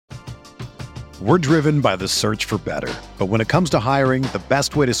We're driven by the search for better. But when it comes to hiring, the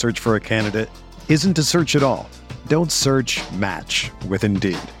best way to search for a candidate isn't to search at all. Don't search, match with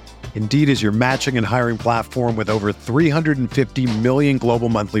Indeed. Indeed is your matching and hiring platform with over 350 million global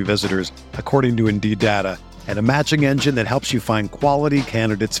monthly visitors, according to Indeed data, and a matching engine that helps you find quality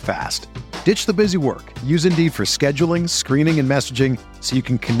candidates fast. Ditch the busy work. Use Indeed for scheduling, screening, and messaging so you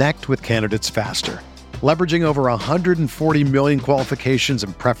can connect with candidates faster. Leveraging over 140 million qualifications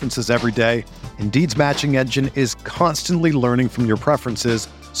and preferences every day, Indeed's matching engine is constantly learning from your preferences,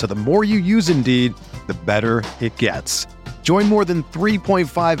 so the more you use Indeed, the better it gets. Join more than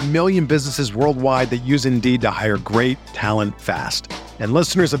 3.5 million businesses worldwide that use Indeed to hire great talent fast. And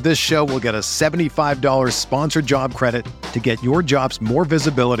listeners of this show will get a $75 sponsored job credit to get your jobs more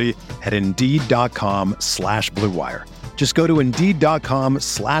visibility at Indeed.com/Blue Wire. Just go to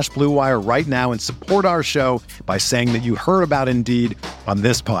Indeed.com/Blue Wire right now and support our show by saying that you heard about Indeed on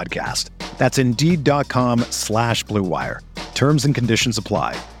this podcast. That's Indeed.com/Blue Wire. Terms and conditions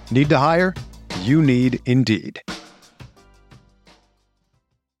apply. Need to hire? You need Indeed.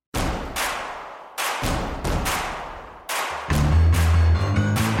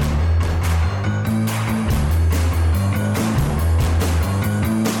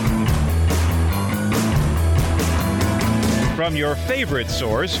 From your favorite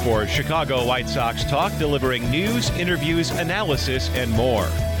source for Chicago White Sox talk, delivering news, interviews, analysis, and more.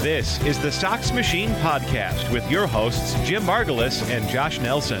 This is the Sox Machine Podcast with your hosts, Jim Margalus and Josh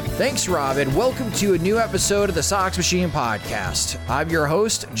Nelson. Thanks, Rob, and welcome to a new episode of the Sox Machine Podcast. I'm your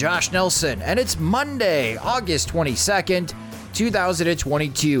host, Josh Nelson, and it's Monday, August 22nd,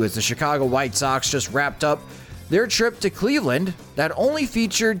 2022, as the Chicago White Sox just wrapped up their trip to Cleveland that only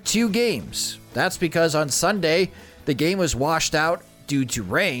featured 2 games. That's because on Sunday, the game was washed out due to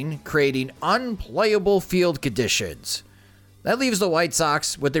rain, creating unplayable field conditions. That leaves the White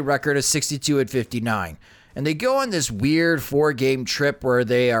Sox with a record of 62-59. And they go on this weird 4-game trip where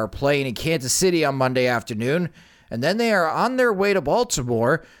they are playing in Kansas City on Monday afternoon, and then they are on their way to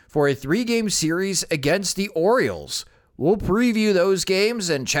Baltimore for a 3-game series against the Orioles. We'll preview those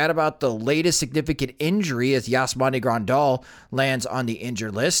games and chat about the latest significant injury as Yasmani Grandal lands on the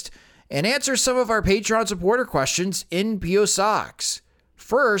injured list, and answer some of our Patreon supporter questions in PO Sox.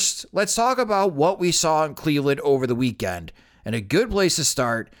 First, let's talk about what we saw in Cleveland over the weekend. And a good place to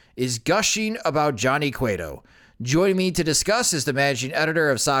start is gushing about Johnny Cueto. Joining me to discuss is the managing editor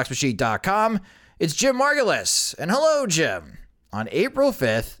of SoxMachine.com. It's Jim Margalus. And hello, Jim. On April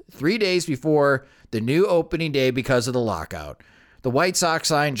 5th, 3 days before the new opening day because of the lockout, the White Sox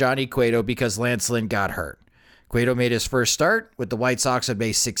signed Johnny Cueto because Lance Lynn got hurt. Cueto made his first start with the White Sox on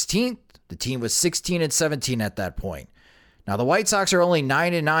May 16th. The team was 16-17 at that point. Now, the White Sox are only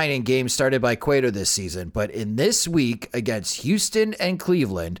 9-9 in games started by Cueto this season, but in this week against Houston and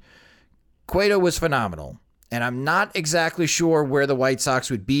Cleveland, Cueto was phenomenal. And I'm not exactly sure where the White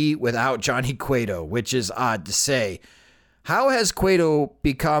Sox would be without Johnny Cueto, which is odd to say. How has Cueto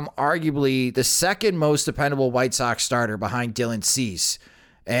become arguably the second most dependable White Sox starter behind Dylan Cease,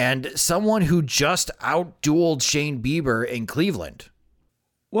 and someone who just outdueled Shane Bieber in Cleveland?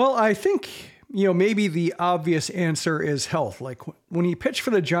 Well, I think, maybe the obvious answer is health. Like when he pitched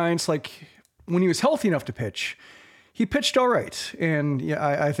for the Giants, like when he was healthy enough to pitch, he pitched all right. And yeah,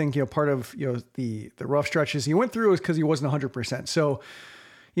 I think, part of, the rough stretches he went through was because he wasn't 100%. So,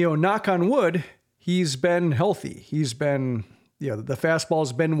 knock on wood, he's been healthy. He's been, the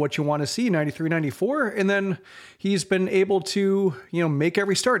fastball's been what you want to see, 93, 94. And then he's been able to, make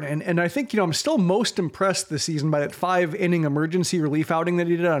every start. And I think, I'm still most impressed this season by that 5-inning emergency relief outing that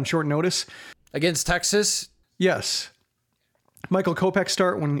he did on short notice. Against Texas? Yes. Michael Kopech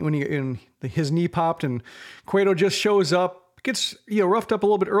start when his knee popped and Cueto just shows up, gets, roughed up a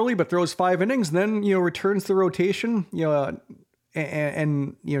little bit early, but throws 5 innings, then, returns the rotation,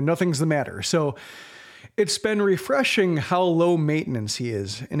 and nothing's the matter. So it's been refreshing how low maintenance he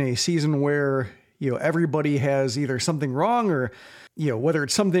is in a season where, everybody has either something wrong or, whether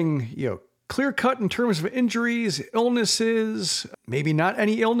it's something, clear cut in terms of injuries, illnesses, maybe not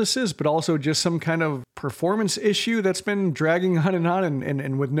any illnesses, but also just some kind of performance issue that's been dragging on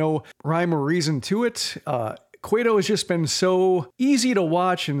and with no rhyme or reason to it. Cueto has just been so easy to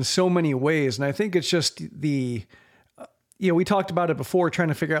watch in so many ways. And I think it's just we talked about it before, trying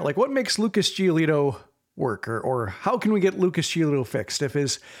to figure out like what makes Lucas Giolito work or how can we get Lucas Giolito fixed? If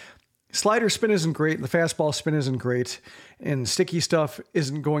his slider spin isn't great, the fastball spin isn't great, and sticky stuff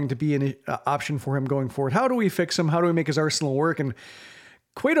isn't going to be an option for him going forward, how do we fix him? How do we make his arsenal work? And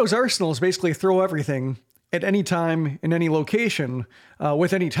Cueto's arsenal is basically throw everything at any time in any location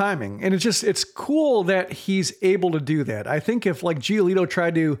with any timing. And it's cool that he's able to do that. I think if like Giolito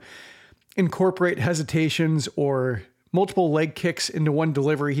tried to incorporate hesitations or multiple leg kicks into one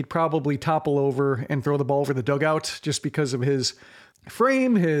delivery, he'd probably topple over and throw the ball over the dugout just because of his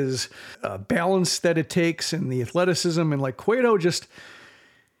frame, his balance that it takes, and the athleticism. And like Cueto,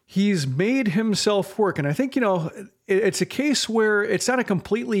 he's made himself work. And I think, it's a case where it's not a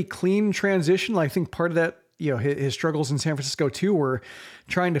completely clean transition. I think part of that, his struggles in San Francisco too were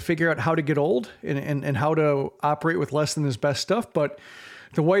trying to figure out how to get old and how to operate with less than his best stuff. But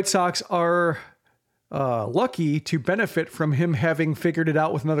the White Sox are lucky to benefit from him having figured it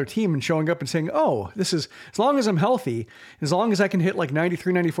out with another team and showing up and saying, oh, this is, as long as I'm healthy, as long as I can hit like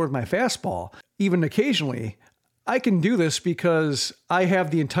 93, 94 with my fastball, even occasionally, I can do this because I have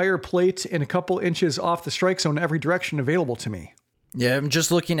the entire plate and a couple inches off the strike zone every direction available to me. Yeah, I'm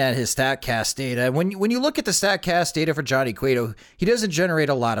just looking at his StatCast data. When you look at the StatCast data for Johnny Cueto, he doesn't generate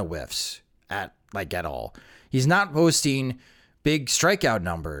a lot of whiffs at all. He's not posting big strikeout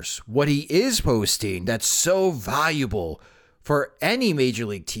numbers. What he is posting that's so valuable for any major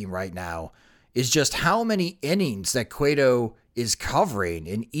league team right now is just how many innings that Cueto is covering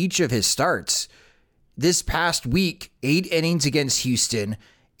in each of his starts. This past week, 8 innings against Houston,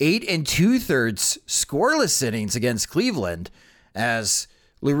 8 2/3 scoreless innings against Cleveland, as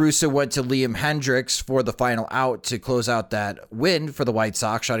La Russa went to Liam Hendriks for the final out to close out that win for the White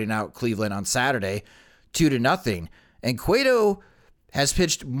Sox, shutting out Cleveland on Saturday, 2-0. And Cueto has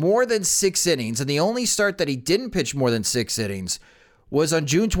pitched more than 6 innings, and the only start that he didn't pitch more than 6 innings was on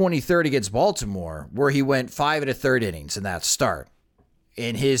June 23rd against Baltimore, where he went 5 1/3 innings in that start.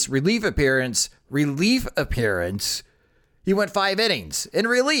 In his relief appearance, he went 5 innings in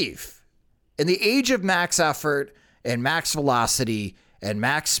relief. In the age of max effort and max velocity and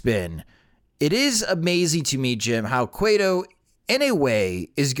max spin, it is amazing to me, Jim, how Cueto, in a way,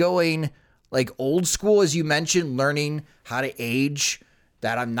 is going like old school, as you mentioned, learning how to age,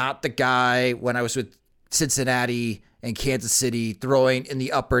 that I'm not the guy when I was with Cincinnati and Kansas City throwing in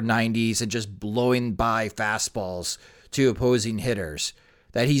the upper 90s and just blowing by fastballs to opposing hitters,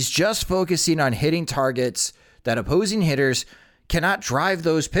 that he's just focusing on hitting targets that opposing hitters cannot drive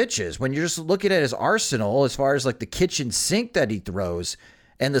those pitches. When you're just looking at his arsenal as far as like the kitchen sink that he throws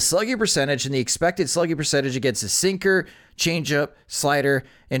and the slugging percentage and the expected slugging percentage against a sinker, changeup, slider,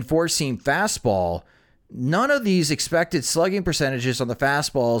 and four-seam fastball, none of these expected slugging percentages on the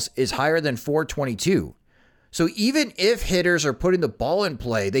fastballs is higher than .422. So even if hitters are putting the ball in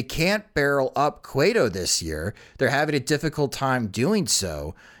play, they can't barrel up Cueto this year. They're having a difficult time doing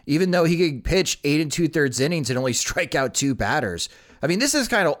so, even though he could pitch 8 2/3 innings and only strike out 2 batters. I mean, this is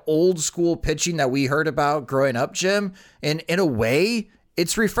kind of old school pitching that we heard about growing up, Jim. And in a way,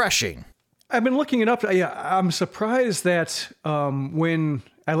 it's refreshing. I've been looking it up. I'm surprised that when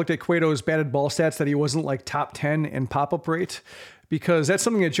I looked at Cueto's batted ball stats that he wasn't like top 10 in pop-up rate, because that's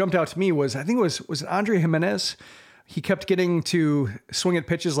something that jumped out to me was, I think it was Andre Jimenez. He kept getting to swing at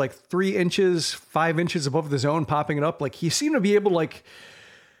pitches like 3 inches, 5 inches above the zone, popping it up. Like he seemed to be able to like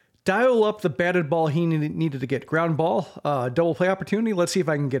dial up the batted ball he needed to get. Ground ball, double play opportunity. Let's see if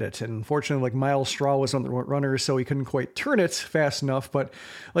I can get it. And unfortunately, like Miles Straw was on the runner, so he couldn't quite turn it fast enough. But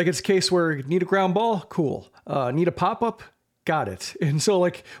like it's a case where you need a ground ball, cool. Need a pop up, got it. And so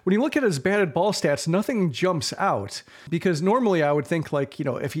like when you look at his batted ball stats, nothing jumps out, because normally I would think like,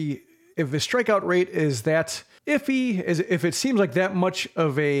 if his strikeout rate is that iffy, if it seems like that much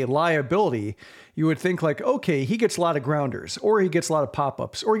of a liability, you would think like, okay, he gets a lot of grounders, or he gets a lot of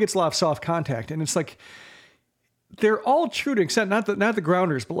pop-ups, or he gets a lot of soft contact. And it's like, they're all true to extent, not the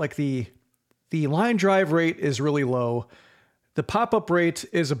grounders, but like the line drive rate is really low. The pop-up rate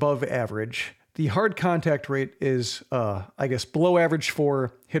is above average. The hard contact rate is, I guess, below average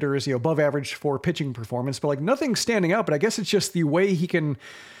for hitters, above average for pitching performance, but like nothing's standing out. But I guess it's just the way he can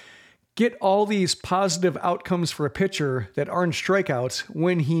get all these positive outcomes for a pitcher that aren't strikeouts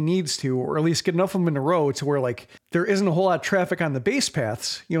when he needs to, or at least get enough of them in a row to where like there isn't a whole lot of traffic on the base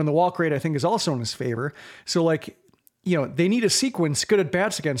paths. And the walk rate I think is also in his favor. So like, they need a sequence, good at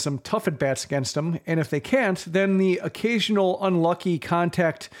bats against them, tough at bats against them. And if they can't, then the occasional unlucky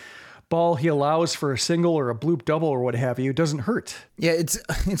contact ball he allows for a single or a bloop double or what have you doesn't hurt. Yeah,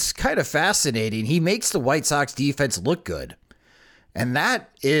 it's kind of fascinating. He makes the White Sox defense look good. And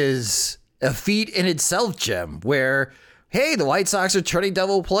that is a feat in itself, Jim, where, hey, the White Sox are turning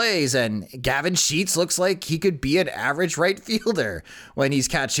double plays and Gavin Sheets looks like he could be an average right fielder when he's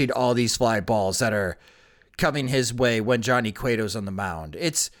catching all these fly balls that are coming his way when Johnny Cueto's on the mound.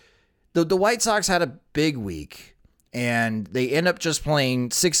 It's the White Sox had a big week, and they end up just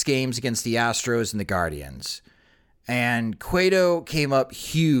playing 6 games against the Astros and the Guardians. And Cueto came up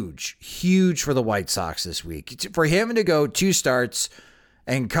huge for the White Sox this week. For him to go 2 starts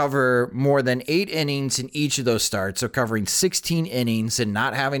and cover more than 8 innings in each of those starts. So covering 16 innings and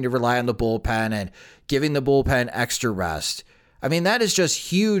not having to rely on the bullpen and giving the bullpen extra rest. I mean, that is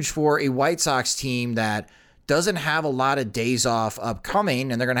just huge for a White Sox team that doesn't have a lot of days off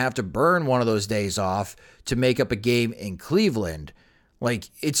upcoming, and they're going to have to burn one of those days off to make up a game in Cleveland. Like,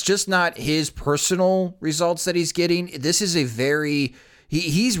 it's just not his personal results that he's getting. This is a very,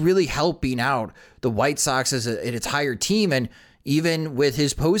 he's really helping out the White Sox as an entire team, and even with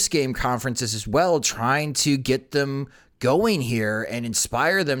his post-game conferences as well, trying to get them going here and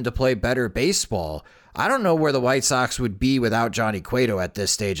inspire them to play better baseball. I don't know where the White Sox would be without Johnny Cueto at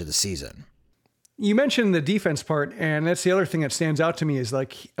this stage of the season. You mentioned the defense part, and that's the other thing that stands out to me is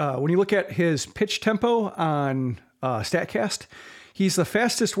like when you look at his pitch tempo on StatCast, he's the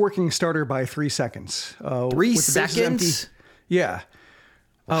fastest working starter by 3 seconds. 3 seconds? Yeah.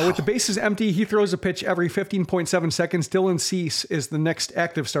 Wow. With the bases empty, he throws a pitch every 15.7 seconds. Dylan Cease is the next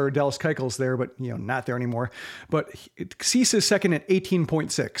active starter. Dallas Keuchel's there, but not there anymore. But Cease is second at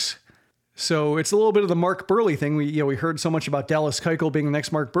 18.6. So it's a little bit of the Mark Buehrle thing. We heard so much about Dallas Keuchel being the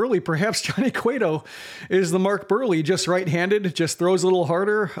next Mark Buehrle. Perhaps Johnny Cueto is the Mark Buehrle, just right-handed, just throws a little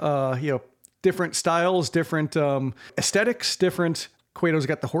harder. Different styles, different aesthetics, different. Cueto's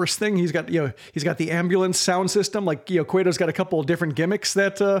got the horse thing. He's got the ambulance sound system. Like Cueto's got a couple of different gimmicks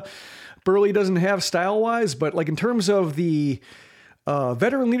that Buehrle doesn't have style-wise. But like in terms of the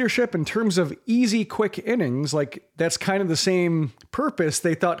veteran leadership, in terms of easy, quick innings, like that's kind of the same purpose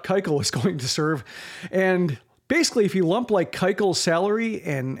they thought Keuchel was going to serve. And basically, if you lump like Keuchel's salary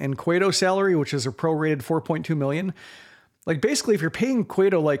and Cueto's salary, which is a prorated $4.2 million, like basically if you're paying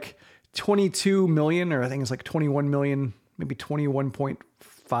Cueto like $22 million, or I think it's like $21 million, maybe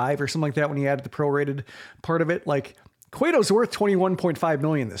 21.5 or something like that when you added the prorated part of it, like Cueto's worth $21.5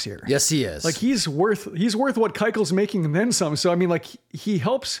 million this year. Yes, he is. Like he's worth what Keuchel's making and then some. So I mean, like he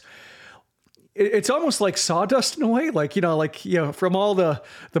helps. It's almost like sawdust in a way, from all the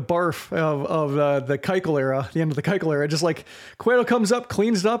barf of the Keuchel era, the end of the Keuchel era, just like Cueto comes up,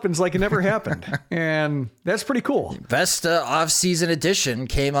 cleans it up, and it's like it never happened. And that's pretty cool. Best off-season edition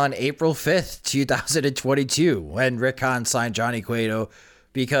came on April 5th, 2022, when Rick Hahn signed Johnny Cueto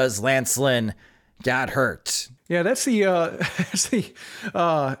because Lance Lynn got hurt. Yeah, that's the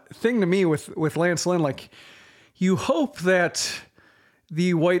thing to me with Lance Lynn. Like, you hope that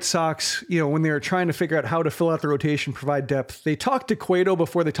the White Sox, when they're trying to figure out how to fill out the rotation, provide depth, they talked to Cueto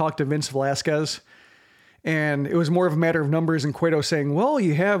before they talked to Vince Velasquez. And it was more of a matter of numbers and Cueto saying, well,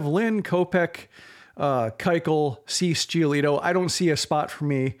 you have Lynn, Kopech, Keuchel, Cease, Giolito. I don't see a spot for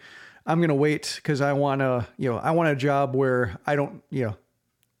me. I'm going to wait because I want a job where I don't,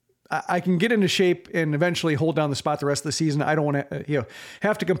 I can get into shape and eventually hold down the spot the rest of the season. I don't want to,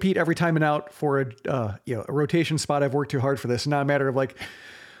 have to compete every time and out for a rotation spot. I've worked too hard for this. Not a matter of like,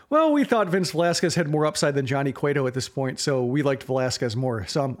 well, we thought Vince Velasquez had more upside than Johnny Cueto at this point, so we liked Velasquez more.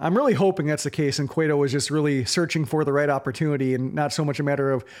 So I'm really hoping that's the case, and Cueto was just really searching for the right opportunity and not so much a matter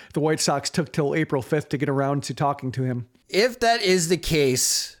of the White Sox took till April 5th to get around to talking to him. If that is the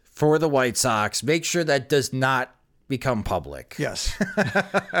case for the White Sox, make sure that does not become public. Yes.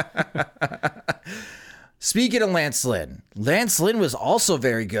 Speaking of Lance Lynn was also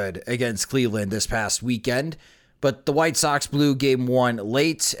very good against Cleveland this past weekend, but the White Sox blew game 1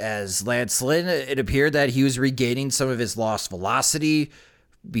 late as Lance Lynn, it appeared that he was regaining some of his lost velocity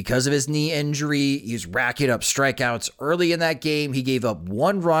because of his knee injury. He was racking up strikeouts early in that game. He gave up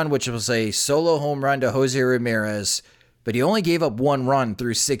 1 run, which was a solo home run to Jose Ramirez, but he only gave up 1 run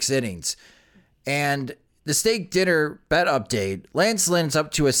through 6 innings. And the steak dinner bet update, Lance Lynn's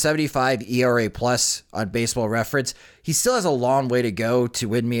up to a 75 ERA plus on Baseball Reference. He still has a long way to go to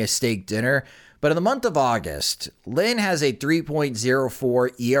win me a steak dinner, but in the month of August, Lynn has a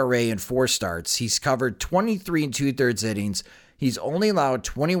 3.04 ERA in 4 starts. He's covered 23 2/3 innings. He's only allowed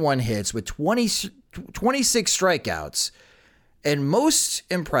 21 hits with 26 strikeouts. And most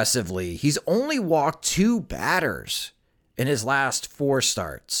impressively, he's only walked 2 batters in his last 4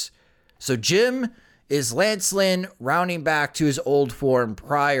 starts. So Jim, is Lance Lynn rounding back to his old form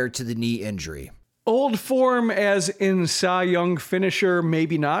prior to the knee injury? Old form as in Cy Young finisher,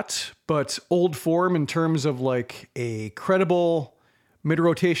 maybe not, but old form in terms of like a credible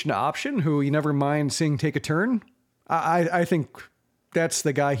mid-rotation option who you never mind seeing take a turn. I think that's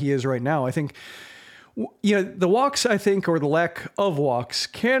the guy he is right now. I think, the walks, I think, or the lack of walks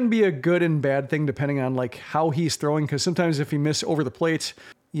can be a good and bad thing depending on like how he's throwing, because sometimes if you miss over the plate,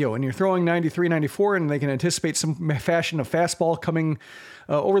 and you're throwing 93, 94, and they can anticipate some fashion of fastball coming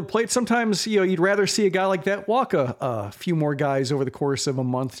over the plate. Sometimes, you'd rather see a guy like that walk a few more guys over the course of a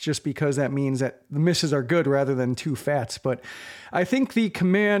month, just because that means that the misses are good rather than two fats. But I think the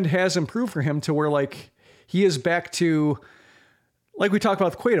command has improved for him to where, like, he is back to, like we talked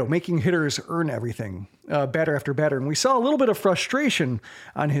about with Cueto, making hitters earn everything, batter after batter. And we saw a little bit of frustration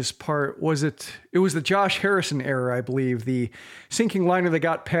on his part. It was the Josh Harrison error, I believe, the sinking liner that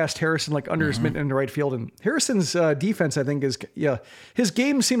got past Harrison, like under his mitten into right field. And Harrison's defense, I think, his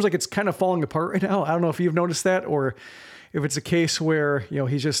game seems like it's kind of falling apart right now. I don't know if you've noticed that, or if it's a case where,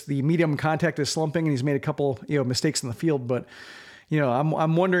 he's just, the medium contact is slumping and he's made a couple, mistakes in the field. But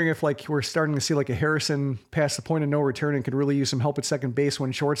I'm wondering if, like, we're starting to see like a Harrison past the point of no return and could really use some help at second base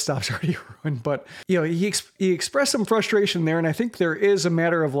when shortstop's already ruined. But, he expressed some frustration there. And I think there is a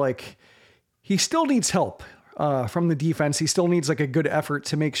matter of, like, he still needs help from the defense. He still needs, like, a good effort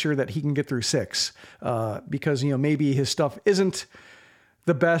to make sure that he can get through 6 because, maybe his stuff isn't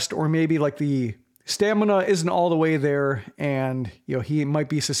the best, or maybe like the stamina isn't all the way there, and he might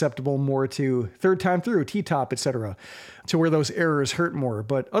be susceptible more to third time through, T-top, etc., to where those errors hurt more.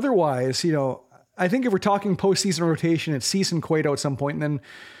 But otherwise, I think if we're talking postseason rotation, it's Cease and Cueto at some point, and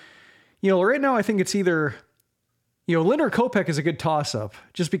then right now I think it's either Lynn or Kopech is a good toss-up,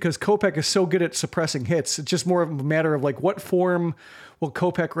 just because Kopech is so good at suppressing hits. It's just more of a matter of, like, what form will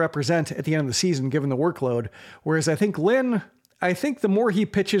Kopech represent at the end of the season given the workload, whereas I think Lynn, the more he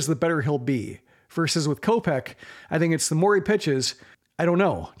pitches, the better he'll be. Versus with Kopech, I think it's the more he pitches, I don't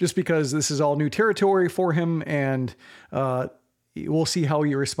know, just because this is all new territory for him, and we'll see how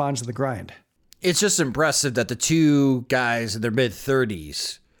he responds to the grind. It's just impressive that the two guys in their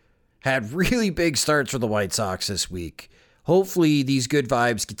mid-30s had really big starts for the White Sox this week. Hopefully these good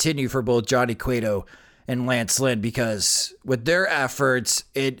vibes continue for both Johnny Cueto and Lance Lynn, because with their efforts,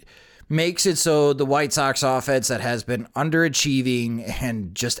 it makes it so the White Sox offense that has been underachieving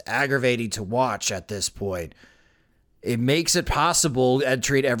and just aggravating to watch at this point, it makes it possible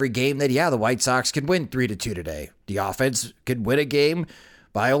entering every game that, the White Sox can win 3-2 today. The offense could win a game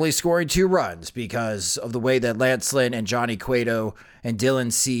by only scoring 2 runs because of the way that Lance Lynn and Johnny Cueto and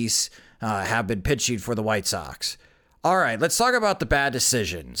Dylan Cease have been pitching for the White Sox. All right, let's talk about the bad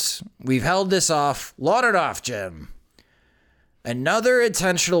decisions. We've held this off long enough, Jim. Another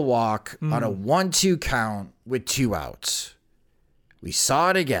intentional walk on a 1-2 count with 2 outs. We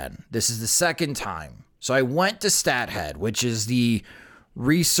saw it again. This is the second time. So I went to StatHead, which is the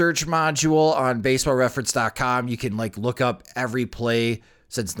research module on baseballreference.com. You can, like, look up every play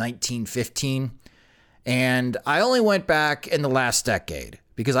since 1915. And I only went back in the last decade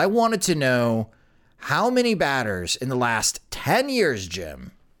because I wanted to know how many batters in the last 10 years,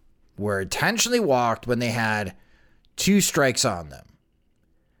 Jim, were intentionally walked when they had 2 strikes on them.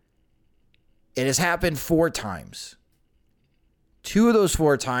 It has happened 4 times. 2 of those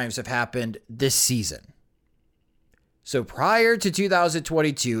 4 times have happened this season. So prior to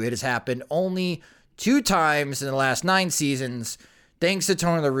 2022, it has happened only 2 times in the last 9 seasons. Thanks to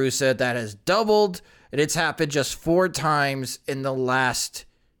Tony La Russa, that has doubled, and it's happened just 4 times in the last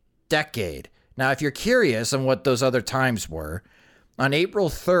decade. Now, if you're curious on what those other times were, on April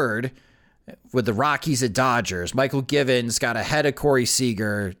 3rd, with the Rockies at Dodgers, Michael Givens got ahead of Corey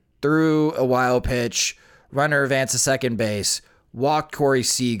Seager, threw a wild pitch, runner advanced to second base, walked Corey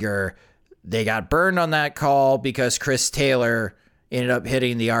Seager. They got burned on that call because Chris Taylor ended up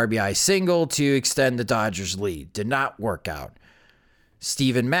hitting the RBI single to extend the Dodgers' lead. Did not work out.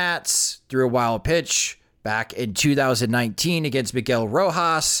 Steven Matz threw a wild pitch back in 2019 against Miguel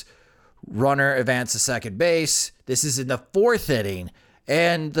Rojas. Runner advanced to second base. This is in the 4th inning.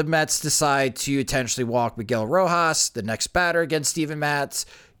 And the Mets decide to intentionally walk Miguel Rojas, the next batter against Steven Matz,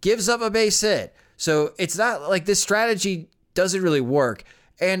 gives up a base hit. So it's not like this strategy doesn't really work.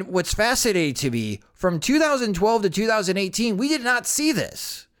 And what's fascinating to me, from 2012 to 2018, we did not see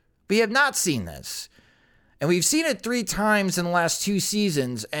this. We have not seen this. And we've seen it 3 times in the last 2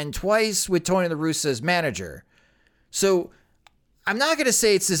 seasons and twice with Tony La Russa as manager. So I'm not going to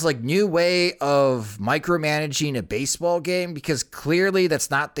say it's this, like, new way of micromanaging a baseball game, because clearly that's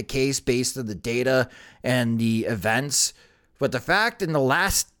not the case based on the data and the events. But the fact in the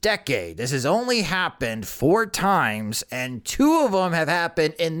last decade, this has only happened 4 times, and 2 of them have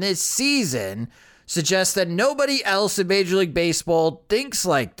happened in this season, suggests that nobody else in Major League Baseball thinks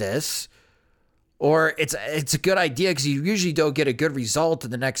like this, or it's a good idea because you usually don't get a good result in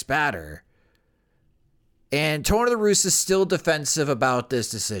the next batter. And Tony La Russa is still defensive about this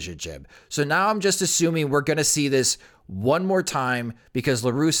decision, Jim. So now I'm just assuming we're going to see this one more time because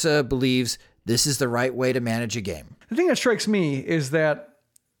La Russa believes this is the right way to manage a game. The thing that strikes me is that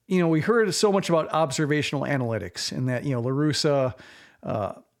we heard so much about observational analytics and that, La Russa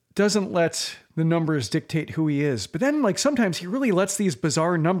doesn't let the numbers dictate who he is. But then like sometimes he really lets these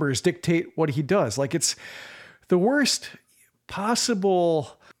bizarre numbers dictate what he does. Like it's the worst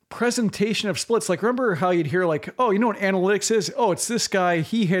possible presentation of splits. Like remember how you'd hear like, oh, you know what analytics is? Oh, it's this guy.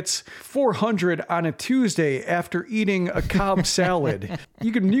 He hits 400 on a Tuesday after eating a Cobb salad.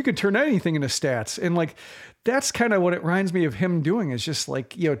 You could turn anything into stats. And like, that's kind of what it reminds me of him doing is just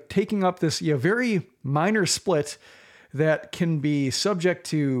like, taking up this, very minor split that can be subject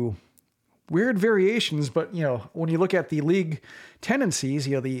to weird variations. But, when you look at the league tendencies,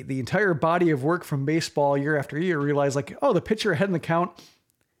 the entire body of work from baseball year after year, realize like, oh, the pitcher ahead in the count,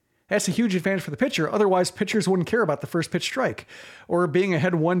 that's a huge advantage for the pitcher. Otherwise, pitchers wouldn't care about the first pitch strike or being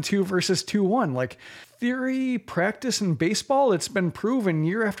ahead 1-2 versus 2-1. Like theory, practice in baseball, it's been proven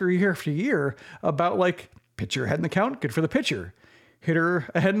year after year after year about like pitcher ahead in the count, good for the pitcher. Hitter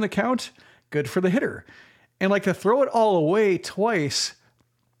ahead in the count, good for the hitter. And like to throw it all away twice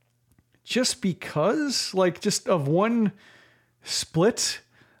just because like just of one split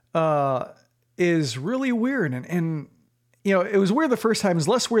is really weird. And it was weird the first time, it's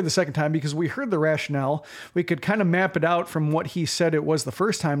less weird the second time because we heard the rationale. We could kind of map it out from what he said it was the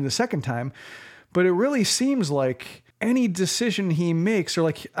first time and the second time. But it really seems like any decision he makes, or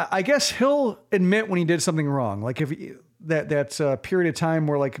like, I guess he'll admit when he did something wrong. Like if that period of time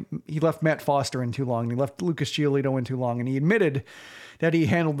where like he left Matt Foster in too long, and he left Lucas Giolito in too long, and he admitted that he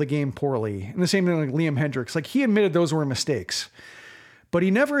handled the game poorly. And the same thing like Liam Hendriks, like he admitted those were mistakes. But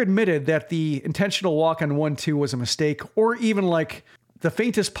he never admitted that the intentional walk on 1-2 was a mistake, or even like the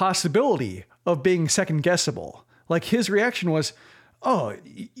faintest possibility of being second guessable. Like his reaction was, oh,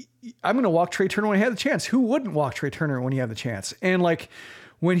 I'm going to walk Trey Turner when I had the chance. Who wouldn't walk Trey Turner when he had the chance? And like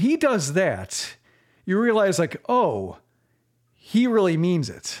when he does that, you realize like, oh, he really means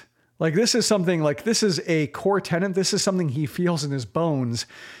it. Like this is something like this is a core tenet. This is something he feels in his bones.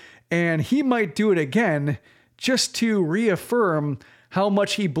 And he might do it again just to reaffirm how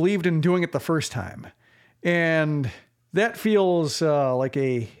much he believed in doing it the first time. And that feels like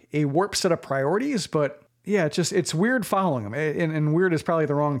a warped set of priorities, but yeah, it's weird following him. And weird is probably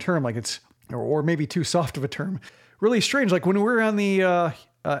the wrong term. Like it's, or maybe too soft of a term. Really strange. Like when we were on the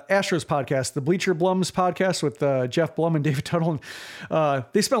Astros podcast, the Bleacher Blums podcast with Jeff Blum and David Tuttle,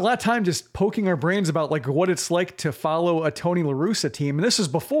 they spent a lot of time just poking our brains about like what it's like to follow a Tony La Russa team. And this is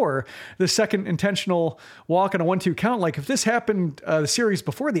before the second intentional walk on a 1-2 count. Like if this happened the series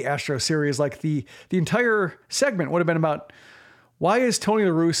before the Astros series, like the entire segment would have been about why is Tony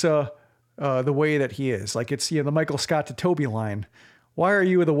La Russa the way that he is? Like it's the Michael Scott to Toby line. Why are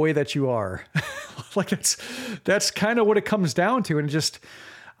you the way that you are? Like that's kind of what it comes down to. And just,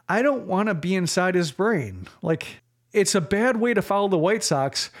 I don't want to be inside his brain. Like it's a bad way to follow the White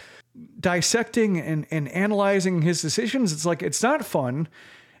Sox, dissecting and analyzing his decisions. It's like, it's not fun.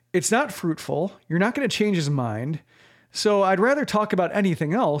 It's not fruitful. You're not going to change his mind. So I'd rather talk about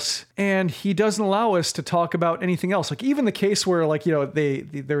anything else. And he doesn't allow us to talk about anything else. Like even the case where like,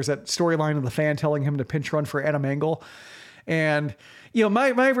 there's that storyline of the fan telling him to pinch run for Adam Engel. And,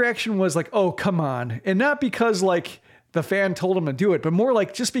 my reaction was like, oh, come on. And not because like the fan told him to do it, but more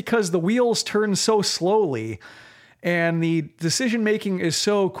like just because the wheels turn so slowly and the decision-making is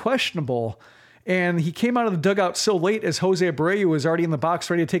so questionable. And he came out of the dugout so late as Jose Abreu was already in the box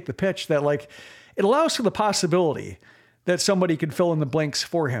ready to take the pitch that like, it allows for the possibility that somebody could fill in the blanks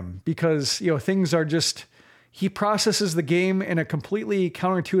for him because, things are just, he processes the game in a completely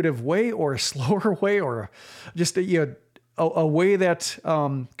counterintuitive way or a slower way or just a way that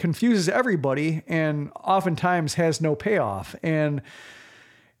confuses everybody and oftentimes has no payoff. And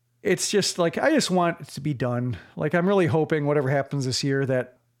it's just like, I just want it to be done. Like, I'm really hoping whatever happens this year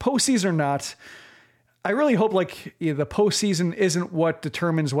that postseason or not, I really hope like the postseason isn't what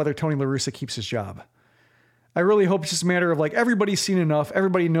determines whether Tony La Russa keeps his job. I really hope it's just a matter of like, everybody's seen enough.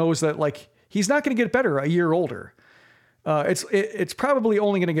 Everybody knows that like, he's not going to get better a year older. It's probably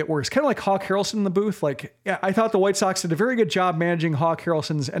only going to get worse. Kind of like Hawk Harrelson in the booth. Like, yeah, I thought the White Sox did a very good job managing Hawk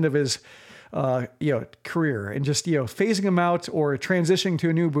Harrelson's end of his, career and just, phasing him out or transitioning to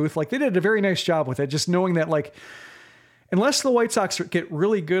a new booth. Like they did a very nice job with it. Just knowing that like, unless the White Sox get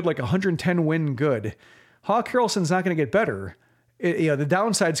really good, like 110 win good, Hawk Harrelson's not going to get better. The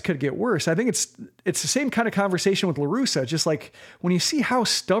downsides could get worse. I think it's the same kind of conversation with La Russa. Just like when you see how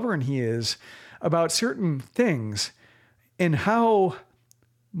stubborn he is about certain things, and how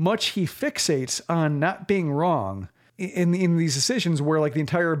much he fixates on not being wrong in these decisions where like the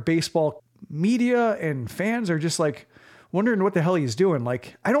entire baseball media and fans are just like wondering what the hell he's doing.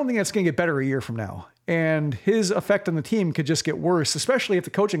 Like, I don't think that's going to get better a year from now. and his effect on the team could just get worse, especially if the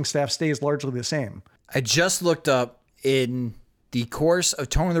coaching staff stays largely the same. I just looked up in the course of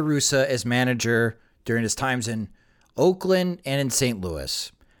Tony La Russa as manager during his times in Oakland and in St. Louis.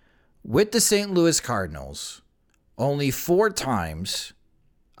 With the St. Louis Cardinals, only 4 times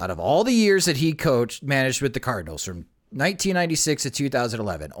out of all the years that he managed with the Cardinals from 1996 to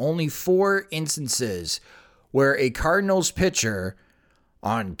 2011, only 4 instances where a Cardinals pitcher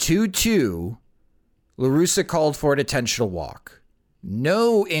on 2-2, La Russa called for an intentional walk.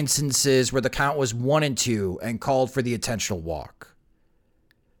 No instances where the count was 1-2 and called for the intentional walk.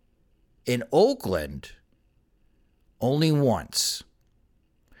 In Oakland, only once.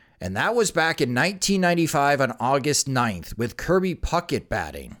 And that was back in 1995 on August 9th with Kirby Puckett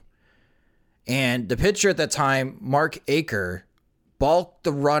batting. And the pitcher at that time, Mark Aker, balked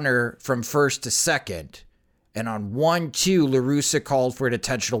the runner from first to second. And on 1-2, La Russa called for an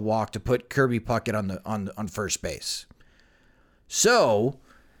intentional walk to put Kirby Puckett on first base. So,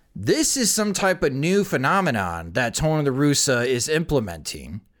 this is some type of new phenomenon that Tony La Russa is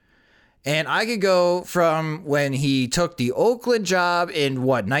implementing. And I could go from when he took the Oakland job in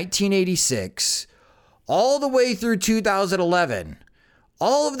 1986, all the way through 2011.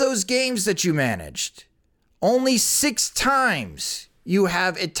 All of those games that you managed, only 6 times you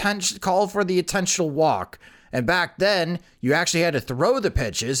have called for the intentional walk. And back then, you actually had to throw the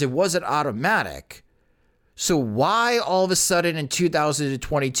pitches. It wasn't automatic. So why all of a sudden in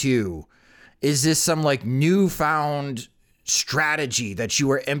 2022 is this some like newfound strategy that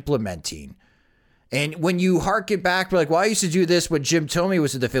you are implementing? And when you harken back, we're like, well, I used to do this when Jim Thome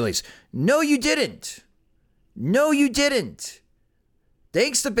was with the Phillies. No, you didn't. No, you didn't.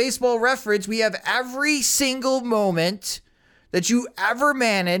 Thanks to Baseball Reference, we have every single moment that you ever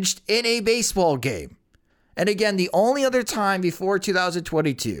managed in a baseball game. And again, the only other time before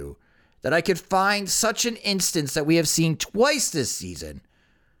 2022 that I could find such an instance that we have seen twice this season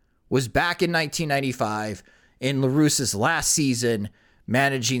was back in 1995 in La Russa's last season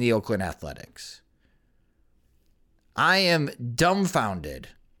managing the Oakland Athletics. I am dumbfounded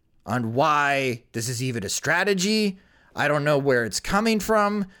on why this is even a strategy. I don't know where it's coming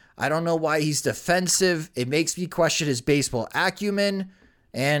from. I don't know why he's defensive. It makes me question his baseball acumen.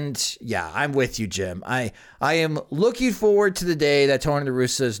 And yeah, I'm with you, Jim. I am looking forward to the day that Tony La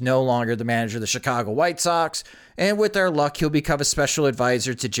Russa is no longer the manager of the Chicago White Sox. And with our luck, he'll become a special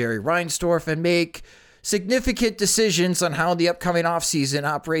advisor to Jerry Reinsdorf and make significant decisions on how the upcoming offseason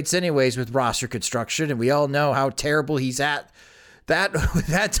operates anyways with roster construction. And we all know how terrible he's at that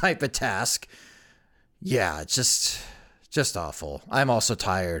type of task. Yeah, it's just awful. I'm also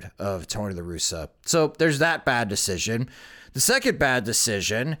tired of Tony La Russa. So there's that bad decision. The second bad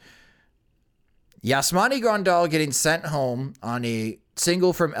decision, Yasmani Grandal getting sent home on a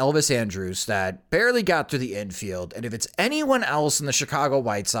single from Elvis Andrus that barely got through the infield. And if it's anyone else in the Chicago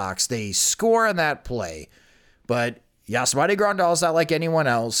White Sox, they score on that play. But Yasmani Grandal is not like anyone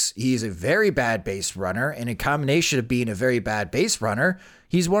else. He's a very bad base runner. And in combination of being a very bad base runner,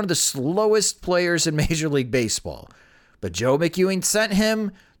 he's one of the slowest players in Major League Baseball. But Joe McEwing sent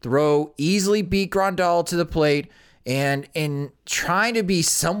him, throw easily beat Grandal to the plate. And in trying to be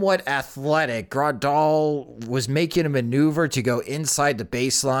somewhat athletic, Grandal was making a maneuver to go inside the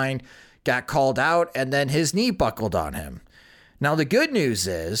baseline, got called out, and then his knee buckled on him. Now, the good news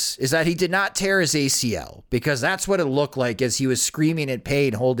is that he did not tear his ACL, because that's what it looked like as he was screaming in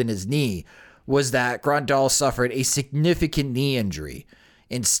pain holding his knee, was that Grandal suffered a significant knee injury.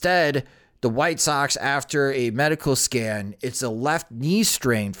 Instead, the White Sox, after a medical scan, it's a left knee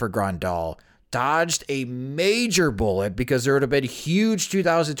strain for Grandal, dodged a major bullet because there would have been huge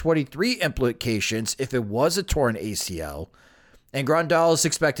 2023 implications if it was a torn ACL. And Grandal is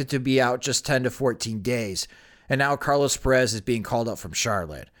expected to be out just 10 to 14 days. And now Carlos Perez is being called up from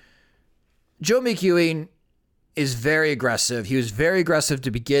Charlotte. Joe McEwing is very aggressive. He was very aggressive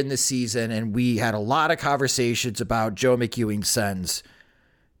to begin the season, and we had a lot of conversations about Joe McEwing's sends.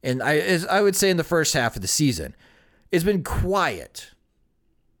 And I would say in the first half of the season, it's been quiet.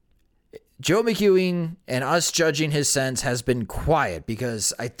 Joe McEwing and us judging his sends has been quiet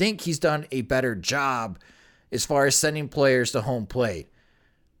because I think he's done a better job as far as sending players to home plate.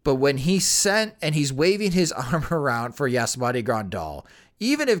 But when he sent and he's waving his arm around for Yasmani Grandal,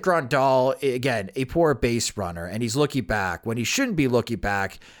 even if Grandal, again, a poor base runner, and he's looking back when he shouldn't be looking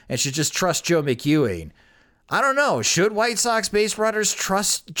back and should just trust Joe McEwing, I don't know. Should White Sox base runners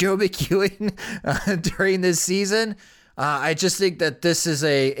trust Joe McEwing during this season? I just think that this is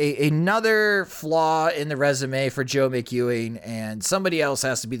another flaw in the resume for Joe McEwing, and somebody else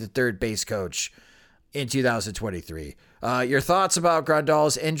has to be the third base coach in 2023. Your thoughts about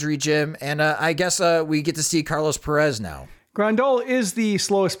Grandal's injury, Jim? And I guess we get to see Carlos Perez now. Grandal is the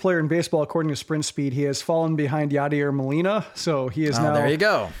slowest player in baseball according to sprint speed. He has fallen behind Yadier Molina, so he is now, there you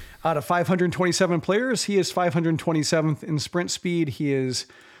go. Out of 527 players, he is 527th in sprint speed. He is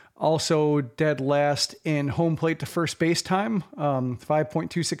also dead last in home plate to first base time,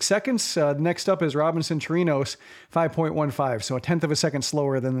 5.26 seconds. Next up is Robinson Chirinos, 5.15, so a tenth of a second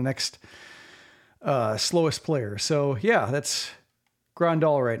slower than the next slowest player. So yeah, that's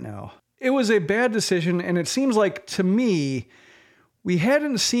Grandal right now. It was a bad decision, and it seems like, to me, we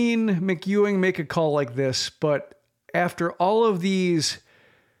hadn't seen McEwing make a call like this, but after all of these,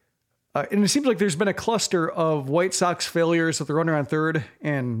 and it seems like there's been a cluster of White Sox failures with the runner on third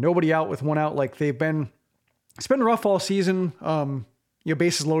and nobody out with one out. Like it's been rough all season.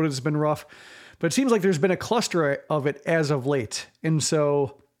 Bases loaded has been rough, but it seems like there's been a cluster of it as of late. And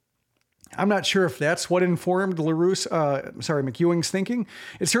so I'm not sure if that's what informed McEwing's thinking.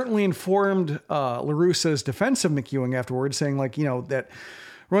 It certainly informed La Russa's defense of McEwing afterwards, saying that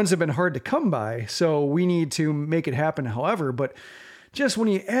runs have been hard to come by, so we need to make it happen. However, but just when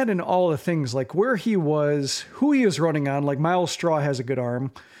you add in all the things like where he was, who he was running on, like Miles Straw has a good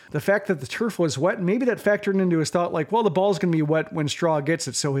arm, the fact that the turf was wet, and maybe that factored into his thought, the ball's going to be wet when Straw gets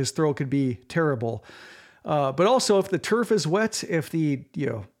it, so his throw could be terrible. But also, if the turf is wet, if the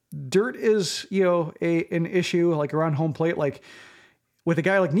dirt is, an issue around home plate, with a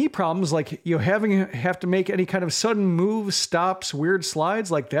guy like knee problems, have to make any kind of sudden moves, stops, weird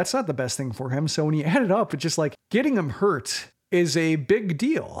slides, that's not the best thing for him. So when you add it up, it's just getting him hurt is a big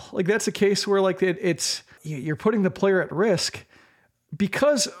deal. That's a case where it's you're putting the player at risk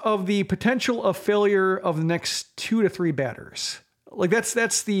because of the potential of failure of the next 2 to 3 batters.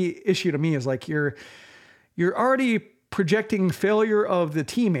 That's the issue to me, is you're already projecting failure of the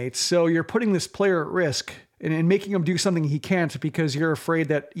teammates. So you're putting this player at risk and making him do something he can't because you're afraid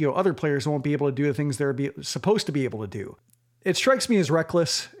that, other players won't be able to do the things they're supposed to be able to do. It strikes me as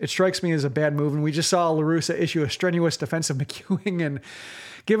reckless. It strikes me as a bad move. And we just saw La Russa issue a strenuous defense of McEwing. And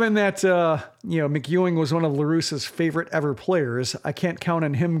given that, McEwing was one of La Russa's favorite ever players, I can't count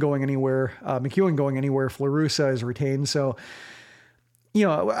on him going anywhere, McEwing going anywhere if La Russa is retained. So,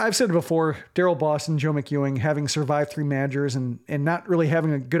 I've said it before, Daryl Boston, Joe McEwing, having survived 3 managers and not really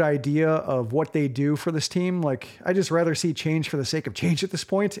having a good idea of what they do for this team. I just rather see change for the sake of change at this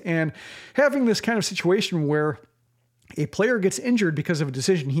point. And having this kind of situation where a player gets injured because of a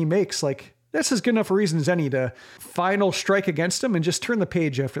decision he makes, that's as good enough a reason as any to final strike against him and just turn the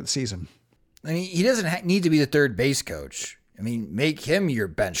page after the season. I mean, he doesn't need to be the third base coach. I mean, make him your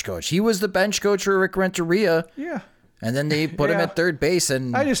bench coach. He was the bench coach for Rick Renteria. Yeah. And then they put him at third base,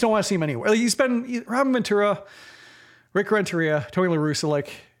 and I just don't want to see him anywhere. He's been Robin Ventura, Rick Renteria, Tony La Russa.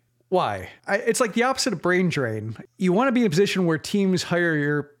 Why? It's the opposite of brain drain. You want to be in a position where teams hire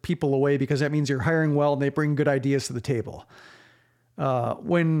your people away because that means you're hiring well and they bring good ideas to the table.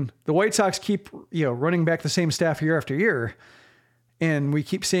 When the White Sox keep running back the same staff year after year, and we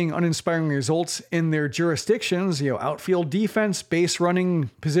keep seeing uninspiring results in their jurisdictions, outfield defense, base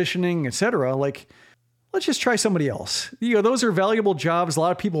running, positioning, etc. Let's just try somebody else. Those are valuable jobs. A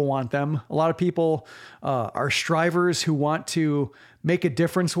lot of people want them. A lot of people are strivers who want to make a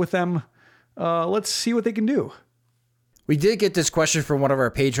difference with them. Let's see what they can do. We did get this question from one of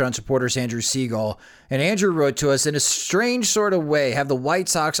our Patreon supporters, Andrew Siegel. And Andrew wrote to us, in a strange sort of way, have the White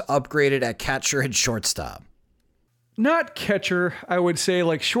Sox upgraded at catcher and shortstop? Not catcher, I would say.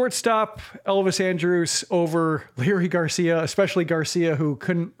 Shortstop, Elvis Andrus over Larry Garcia, especially Garcia, who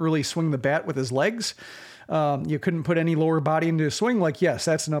couldn't really swing the bat with his legs. You couldn't put any lower body into a swing. Yes,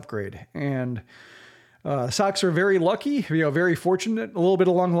 that's an upgrade. And Sox are very lucky, very fortunate, a little bit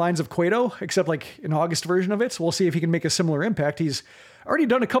along the lines of Cueto, except an August version of it. So we'll see if he can make a similar impact. He's already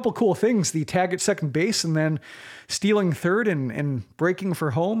done a couple cool things, the tag at second base and then stealing third and breaking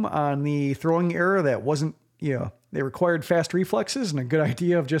for home on the throwing error that wasn't, they required fast reflexes and a good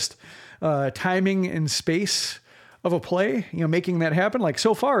idea of just timing and space of a play, making that happen.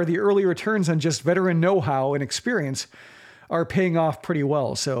 So far, the early returns on just veteran know-how and experience are paying off pretty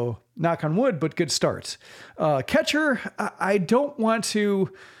well. So knock on wood, but good starts. Catcher, I don't want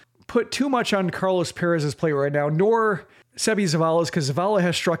to put too much on Carlos Perez's play right now, nor Seby Zavala's, because Zavala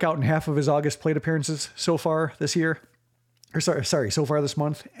has struck out in half of his August plate appearances so far this year. So far this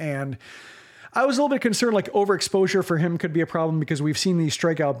month. And I was a little bit concerned overexposure for him could be a problem because we've seen these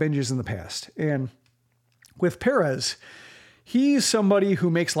strikeout binges in the past. And with Perez, he's somebody who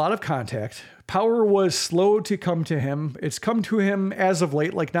makes a lot of contact. Power was slow to come to him. It's come to him as of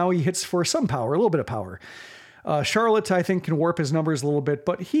late. Now he hits for some power, a little bit of power. Charlotte, I think, can warp his numbers a little bit,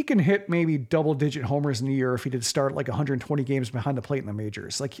 but he can hit maybe double-digit homers in a year if he did start like 120 games behind the plate in the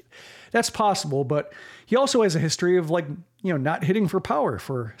majors. Like, that's possible, but he also has a history of like, not hitting for power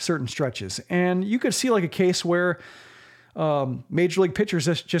for certain stretches. And you could see like a case where major league pitchers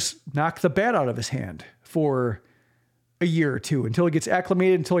just knock the bat out of his hand for a year or two until he gets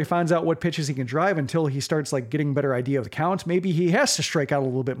acclimated, until he finds out what pitches he can drive, until he starts like getting a better idea of the count. Maybe he has to strike out a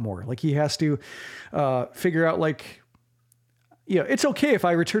little bit more. Like he has to figure out like, it's okay if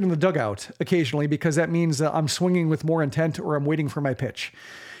I return to the dugout occasionally because that means that I'm swinging with more intent or I'm waiting for my pitch.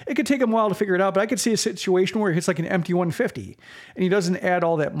 It could take him a while to figure it out, but I could see a situation where he hits like an empty 150 and he doesn't add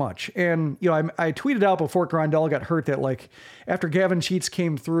all that much. And, I tweeted out before Grandal got hurt that like after Gavin Sheets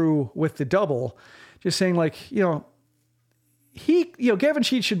came through with the double, just saying like, Gavin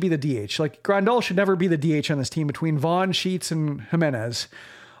Sheets should be the DH. Like Grandal should never be the DH on this team between Vaughn, Sheets, and Jimenez.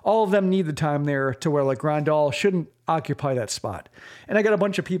 All of them need the time there to where like Grandal shouldn't occupy that spot. And I got a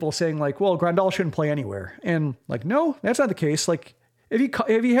bunch of people saying like, well, Grandal shouldn't play anywhere. And like, no, that's not the case. Like if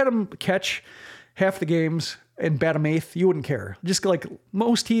you had him catch half the games and bat him eighth, you wouldn't care. Just like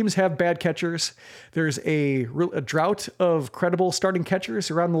most teams have bad catchers. There's a drought of credible starting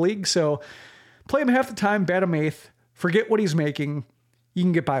catchers around the league. So play him half the time, bat him eighth. Forget what he's making. You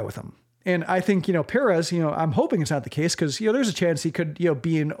can get by with him. And I think, Perez, I'm hoping it's not the case because, there's a chance he could,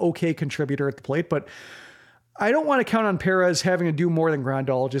 be an okay contributor at the plate. But I don't want to count on Perez having to do more than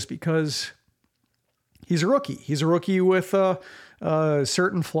Grandal just because he's a rookie. He's a rookie with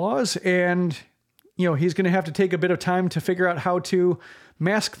certain flaws. And, he's going to have to take a bit of time to figure out how to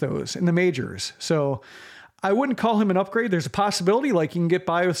mask those in the majors. So I wouldn't call him an upgrade. There's a possibility like you can get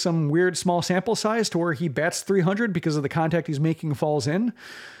by with some weird small sample size to where he bats 300 because of the contact he's making falls in.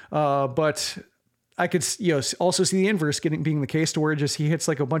 But I could also see the inverse being the case to where just he hits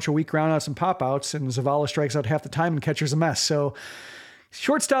like a bunch of weak groundouts and pop outs and Zavala strikes out half the time and catcher's a mess. So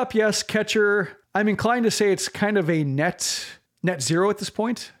shortstop, yes. Catcher, I'm inclined to say it's kind of a net zero at this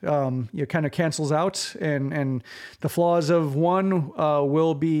point. Kind of cancels out and the flaws of one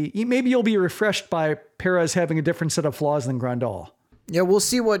will be, maybe you'll be refreshed by Perez having a different set of flaws than Grandal. Yeah, we'll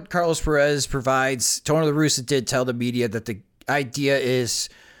see what Carlos Perez provides. Tony La Russa did tell the media that the idea is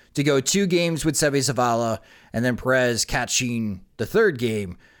to go 2 games with Seby Zavala and then Perez catching the third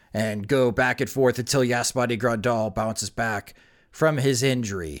game and go back and forth until Yasmani Grandal bounces back from his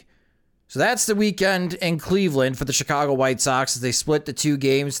injury. So that's the weekend in Cleveland for the Chicago White Sox as they split the 2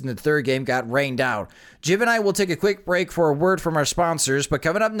 games and the third game got rained out. Jim and I will take a quick break for a word from our sponsors, but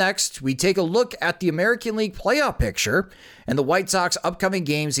coming up next, we take a look at the American League playoff picture and the White Sox upcoming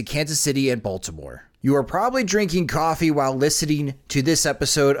games in Kansas City and Baltimore. You are probably drinking coffee while listening to this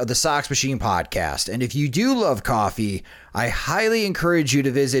episode of the Sox Machine podcast. And if you do love coffee, I highly encourage you to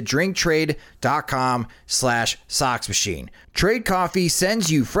visit drinktrade.com/SoxMachine. Trade Coffee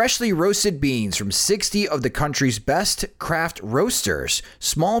sends you freshly roasted beans from 60 of the country's best craft roasters,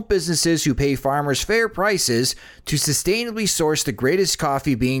 small businesses who pay farmers fair prices to sustainably source the greatest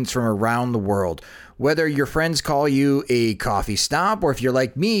coffee beans from around the world. Whether your friends call you a coffee snob or if you're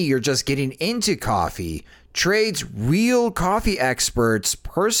like me, you're just getting into coffee, Trade's real coffee experts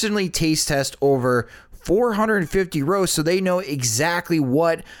personally taste test over 450 roasts so they know exactly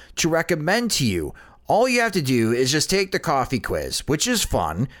what to recommend to you. All you have to do is just take the coffee quiz, which is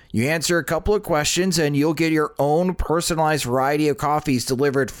fun. You answer a couple of questions and you'll get your own personalized variety of coffees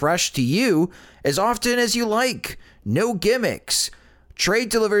delivered fresh to you as often as you like. No gimmicks. Trade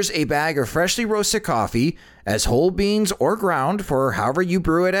delivers a bag of freshly roasted coffee as whole beans or ground for however you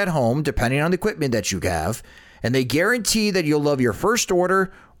brew it at home, depending on the equipment that you have. And they guarantee that you'll love your first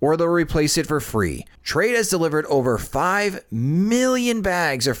order or they'll replace it for free. Trade has delivered over 5 million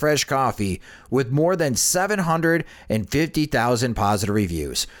bags of fresh coffee with more than 750,000 positive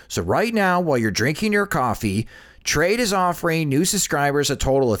reviews. So right now, while you're drinking your coffee, Trade is offering new subscribers a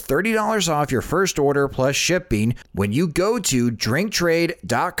total of $30 off your first order plus shipping when you go to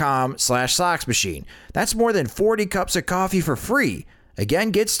drinktrade.com/SoxMachine. That's more than 40 cups of coffee for free. Again,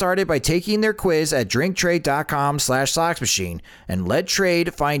 get started by taking their quiz at drinktrade.com/SoxMachine and let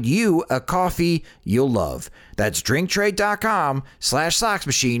Trade find you a coffee you'll love. That's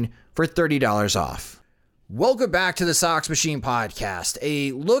drinktrade.com/SoxMachine for $30 off. Welcome back to the Sox Machine podcast.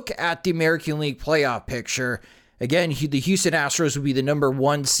 A look at the American League playoff picture. Again, the Houston Astros would be the number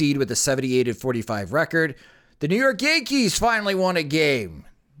 1 seed with a 78-45 record. The New York Yankees finally won a game.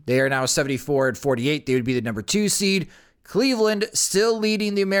 They are now 74-48. They would be the number 2 seed. Cleveland, still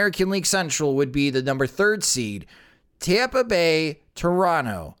leading the American League Central, would be the number 3rd seed. Tampa Bay,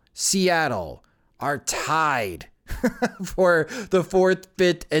 Toronto, Seattle are tied for the 4th,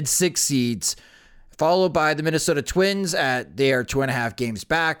 5th, and 6th seeds. followed by the Minnesota Twins they are 2.5 games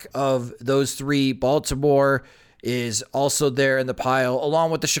back of those three. Baltimore is also there in the pile, along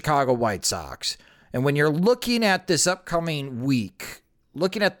with the Chicago White Sox. And when you're looking at this upcoming week,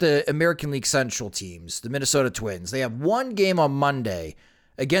 looking at the American League Central teams, the Minnesota Twins, they have one game on Monday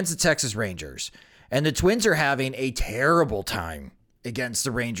against the Texas Rangers. And the Twins are having a terrible time against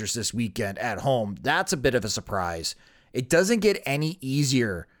the Rangers this weekend at home. That's a bit of a surprise. It doesn't get any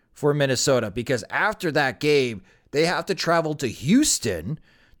easier for Minnesota because after that game, they have to travel to Houston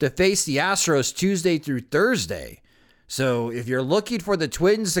to face the Astros Tuesday through Thursday. So if you're looking for the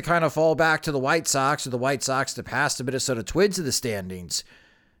Twins to kind of fall back to the White Sox or the White Sox to pass the Minnesota Twins in the standings,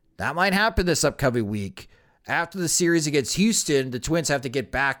 that might happen this upcoming week. After the series against Houston, the Twins have to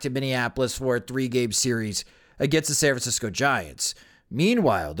get back to Minneapolis for a 3-game series against the San Francisco Giants.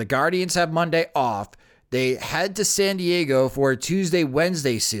 Meanwhile, the Guardians have Monday off. They head to San Diego for a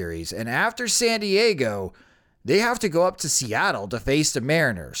Tuesday-Wednesday series. And after San Diego, they have to go up to Seattle to face the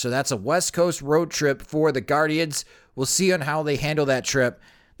Mariners. So that's a West Coast road trip for the Guardians. We'll see on how they handle that trip.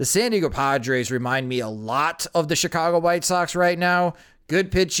 The San Diego Padres remind me a lot of the Chicago White Sox right now. Good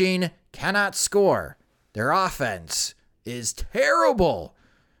pitching, cannot score. Their offense is terrible.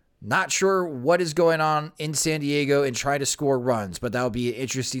 Not sure what is going on in San Diego and trying to score runs, but that'll be an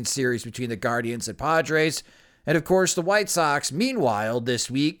interesting series between the Guardians and Padres. And of course, the White Sox, meanwhile,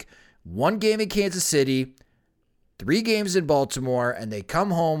 this week, 1 game in Kansas City, 3 games in Baltimore, and they come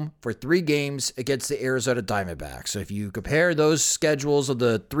home for 3 games against the Arizona Diamondbacks. So if you compare those schedules of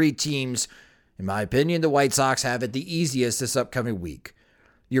the 3 teams, in my opinion, the White Sox have it the easiest this upcoming week.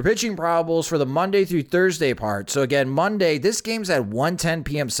 Your pitching probables for the Monday through Thursday part. So again, Monday, this game's at 1:10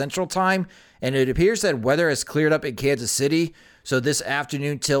 p.m. Central Time, and it appears that weather has cleared up in Kansas City, so this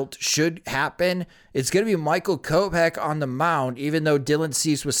afternoon tilt should happen. It's going to be Michael Kopech on the mound, even though Dylan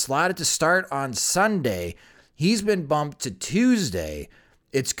Cease was slotted to start on Sunday. He's been bumped to Tuesday.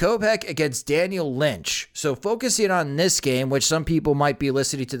 It's Kopech against Daniel Lynch. So focusing on this game, which some people might be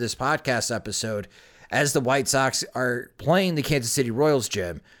listening to this podcast episode as the White Sox are playing the Kansas City Royals,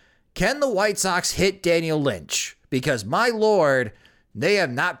 Jim, can the White Sox hit Daniel Lynch? Because my Lord, they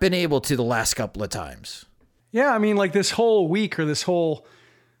have not been able to the last couple of times. Yeah, I mean, like this whole week or this whole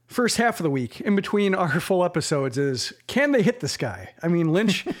first half of the week in between our full episodes is, can they hit this guy? I mean,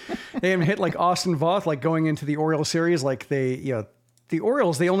 Lynch, they haven't hit like Austin Voth, like going into the Orioles series, like the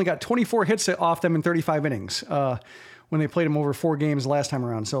Orioles, they only got 24 hits off them in 35 innings when they played them over 4 games last time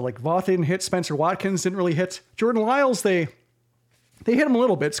around. So like Voth didn't hit, Spencer Watkins didn't really hit. Jordan Lyles, they hit him a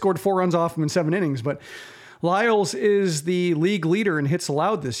little bit, scored 4 runs off him in 7 innings, but Lyles is the league leader in hits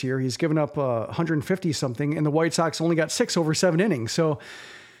allowed this year. He's given up 150 something, and the White Sox only got 6 over 7 innings. So,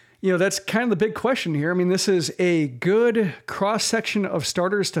 that's kind of the big question here. I mean, this is a good cross-section of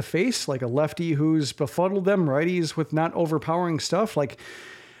starters to face, like a lefty who's befuddled them, righties with not overpowering stuff. Like,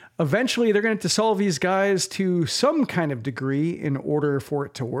 eventually they're going to have to solve these guys to some kind of degree in order for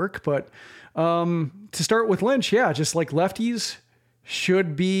it to work. But to start with Lynch, just like lefties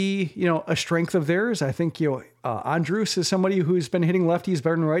should be, a strength of theirs. I think, Andrus is somebody who's been hitting lefties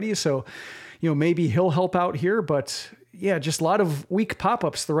better than righties. So, maybe he'll help out here, but just a lot of weak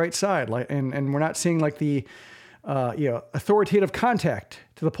pop-ups to the right side. And we're not seeing like the, authoritative contact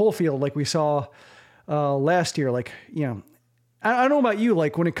to the pull field like we saw last year. Like, I don't know about you,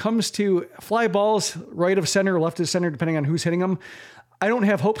 like when it comes to fly balls, right of center, left of center, depending on who's hitting them, I don't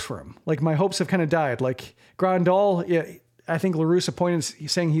have hopes for him. Like my hopes have kind of died. Like Grandal, I think LaRusse appointed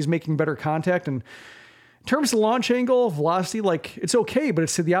saying he's making better contact. And in terms of launch angle, velocity, like it's okay, but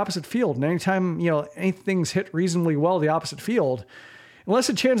it's to the opposite field. And anytime, anything's hit reasonably well the opposite field, unless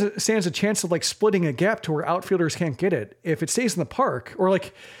it stands a chance of like splitting a gap to where outfielders can't get it, if it stays in the park, or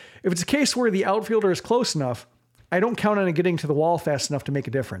like if it's a case where the outfielder is close enough, I don't count on it getting to the wall fast enough to make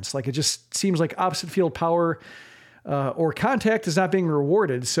a difference. Like it just seems like opposite field power or contact is not being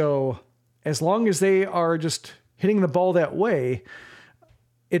rewarded. So as long as they are just hitting the ball that way,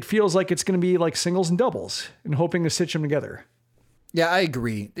 it feels like it's going to be like singles and doubles and hoping to stitch them together. Yeah, I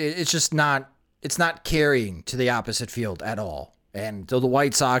agree. It's just it's not carrying to the opposite field at all. And so the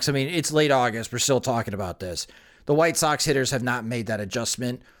White Sox, I mean, it's late August. We're still talking about this. The White Sox hitters have not made that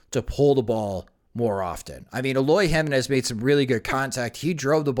adjustment to pull the ball more often. I mean, Eloy Jimenez made some really good contact. He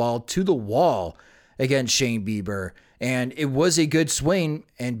drove the ball to the wall against Shane Bieber, and it was a good swing,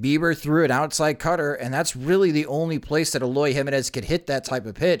 and Bieber threw an outside cutter, and that's really the only place that Eloy Jimenez could hit that type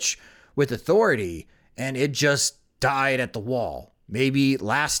of pitch with authority, and it just died at the wall. Maybe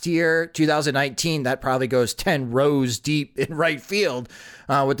last year, 2019, that probably goes 10 rows deep in right field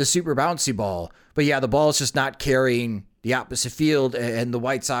with the super bouncy ball. But yeah, the ball is just not carrying the opposite field, and the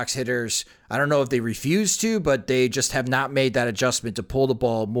White Sox hitters, I don't know if they refuse to, but they just have not made that adjustment to pull the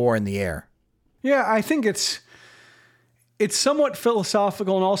ball more in the air. Yeah, I think it's somewhat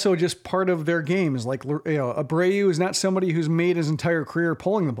philosophical and also just part of their games. Like, Abreu is not somebody who's made his entire career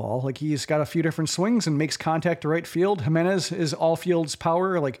pulling the ball. Like, he's got a few different swings and makes contact to right field. Jimenez is all fields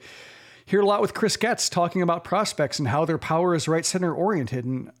power. Like, hear a lot with Chris Getz talking about prospects and how their power is right center oriented.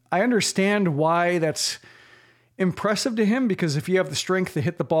 And I understand why that's impressive to him, because if you have the strength to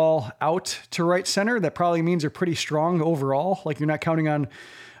hit the ball out to right center, that probably means you're pretty strong overall. Like, you're not counting on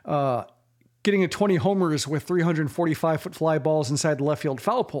getting a 20 homers with 345-foot fly balls inside the left field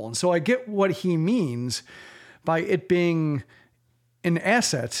foul pole. And so I get what he means by it being an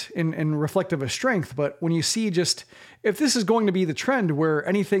asset and reflective of strength. But when you see just, if this is going to be the trend where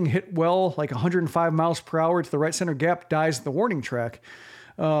anything hit well, like 105 miles per hour to the right center gap dies at the warning track,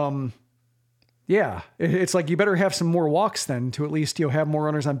 it's like you better have some more walks then to at least have more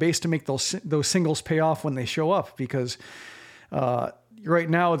runners on base to make those singles pay off when they show up, because right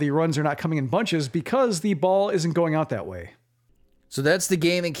now the runs are not coming in bunches because the ball isn't going out that way. So that's the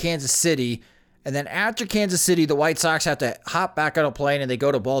game in Kansas City. And then after Kansas City, the White Sox have to hop back on a plane and they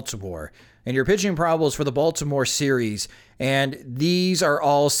go to Baltimore. And your pitching probables for the Baltimore series, and these are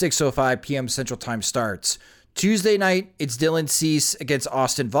all 6:05 p.m. Central Time starts. Tuesday night, it's Dylan Cease against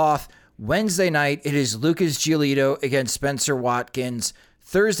Austin Voth. Wednesday night, it is Lucas Giolito against Spencer Watkins.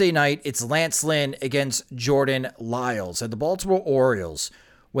 Thursday night, it's Lance Lynn against Jordan Lyles. And the Baltimore Orioles,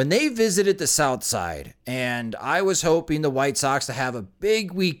 when they visited the South Side, and I was hoping the White Sox to have a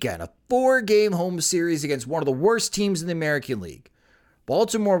big weekend, a 4-game home series against one of the worst teams in the American League.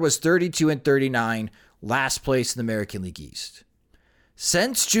 Baltimore was 32-39, last place in the American League East.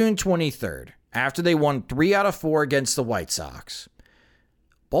 Since June 23rd, after they won 3 out of 4 against the White Sox,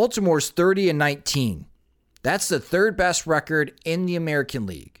 Baltimore's 30-19. That's the third best record in the American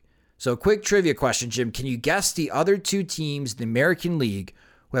League. So, quick trivia question, Jim. Can you guess the other 2 teams in the American League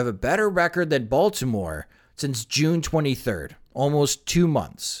who have a better record than Baltimore since June 23rd? Almost 2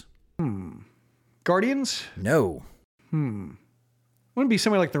 months. Guardians? No. Wouldn't be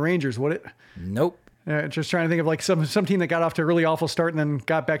somebody like the Rangers, would it? Nope. Just trying to think of like some team that got off to a really awful start and then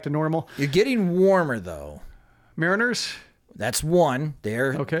got back to normal. You're getting warmer, though. Mariners? That's one.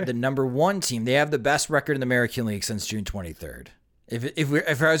 They're okay. The number 1 team. They have the best record in the American League since June 23rd.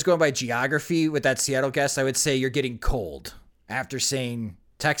 If I was going by geography with that Seattle guess, I would say you're getting cold. After saying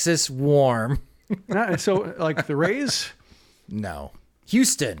Texas, warm. So, like the Rays? No.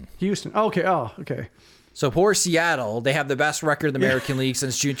 Houston. Oh, okay. Oh, okay. So poor Seattle, they have the best record in the American League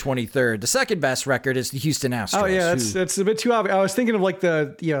since June 23rd. The second best record is the Houston Astros. Oh, yeah, that's a bit too obvious. I was thinking of like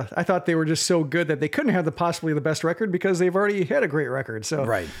I thought they were just so good that they couldn't have possibly the best record because they've already had a great record. So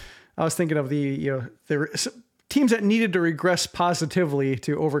right. I was thinking of the teams that needed to regress positively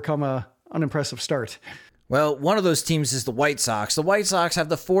to overcome a unimpressive start. Well, one of those teams is the White Sox. The White Sox have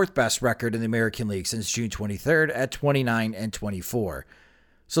the 4th best record in the American League since June 23rd at 29-24.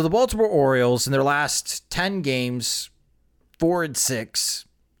 So the Baltimore Orioles, in their last 10 games, 4-6.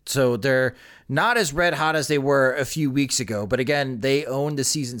 So they're not as red hot as they were a few weeks ago. But again, they own the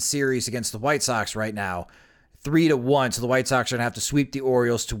season series against the White Sox right now, 3-1. So the White Sox are going to have to sweep the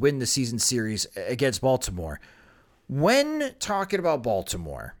Orioles to win the season series against Baltimore. When talking about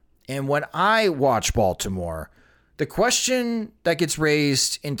Baltimore, and when I watch Baltimore, the question that gets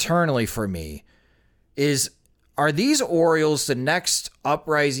raised internally for me is, are these Orioles the next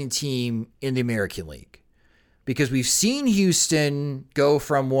uprising team in the American League? Because we've seen Houston go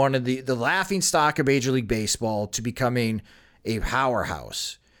from one of the laughingstock of Major League Baseball to becoming a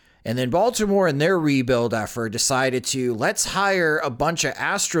powerhouse. And then Baltimore, in their rebuild effort, decided to, let's hire a bunch of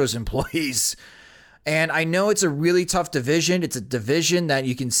Astros employees. And I know it's a really tough division. It's a division that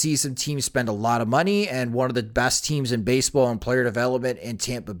you can see some teams spend a lot of money, and one of the best teams in baseball and player development in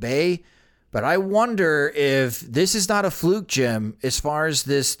Tampa Bay. But I wonder if this is not a fluke, Jim, as far as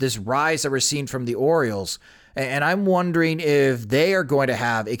this rise that we're seeing from the Orioles. And I'm wondering if they are going to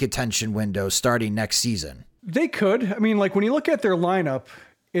have a contention window starting next season. They could. I mean, like when you look at their lineup,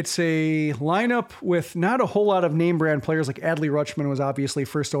 it's a lineup with not a whole lot of name brand players. Like Adley Rutschman was obviously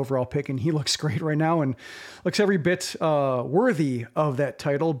first overall pick, and he looks great right now and looks every bit worthy of that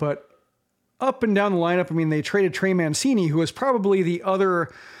title. But up and down the lineup, I mean, they traded Trey Mancini, who was probably the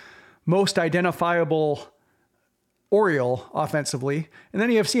other most identifiable Oriole offensively. And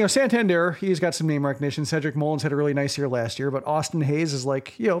then you have, Santander, he's got some name recognition. Cedric Mullins had a really nice year last year, but Austin Hayes is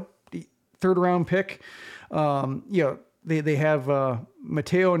like, the 3rd round pick. they have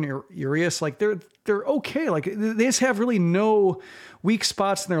Mateo and Urias. Like they're okay. Like they just have really no weak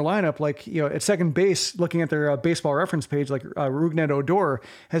spots in their lineup. Like, at second base, looking at their baseball reference page, like Rougned Odor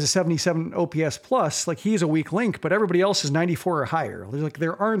has a 77 OPS plus. Like he's a weak link, but everybody else is 94 or higher.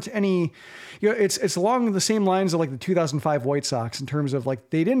 There aren't any, it's along the same lines of like the 2005 White Sox in terms of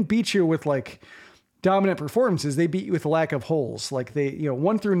like, they didn't beat you with like dominant performances. They beat you with a lack of holes. Like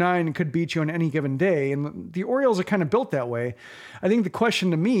 1 through 9 could beat you on any given day. And the Orioles are kind of built that way. I think the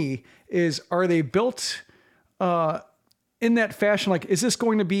question to me is, are they built in that fashion? Like, is this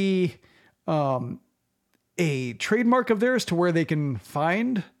going to be a trademark of theirs to where they can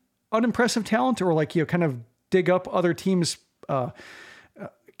find unimpressive talent, or like, kind of dig up other teams'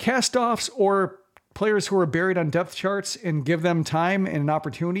 cast-offs or players who are buried on depth charts and give them time and an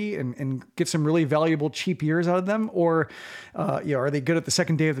opportunity and get some really valuable cheap years out of them? Or, are they good at the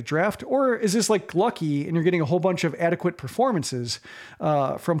second day of the draft? Or is this like lucky and you're getting a whole bunch of adequate performances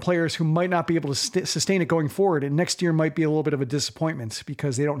from players who might not be able to sustain it going forward? And next year might be a little bit of a disappointment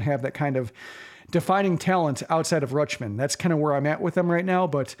because they don't have that kind of defining talent outside of Rutschman. That's kind of where I'm at with them right now.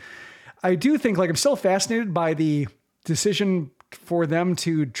 But I do think, like, I'm still fascinated by the decision for them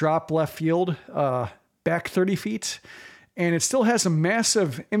to drop left field back 30 feet. And it still has a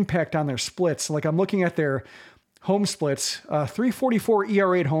massive impact on their splits. Like, I'm looking at their home splits, 3.44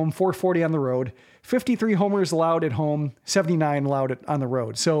 ERA at home, 4.40 on the road, 53 homers allowed at home, 79 allowed on the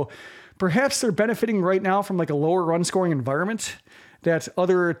road. So perhaps they're benefiting right now from like a lower run scoring environment that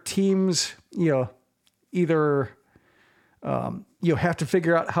other teams, either have to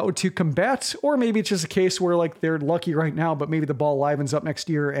figure out how to combat, or maybe it's just a case where like they're lucky right now, but maybe the ball livens up next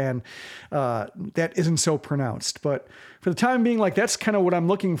year and that isn't so pronounced. But for the time being, like, that's kind of what I'm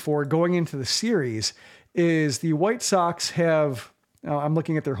looking for going into the series. Is the White Sox have, I'm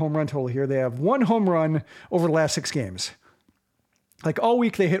looking at their home run total here. They have 1 home run over the last 6 games. Like all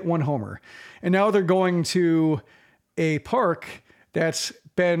week they hit 1 homer, and now they're going to a park that's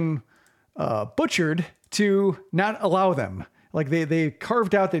been butchered to not allow them. Like they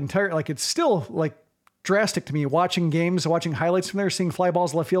carved out the entire, like, it's still like drastic to me watching games, watching highlights from there, seeing fly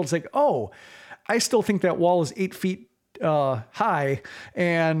balls left field. It's like, oh, I still think that wall is 8 feet high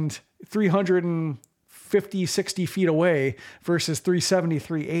and 350, 60 feet away versus 370,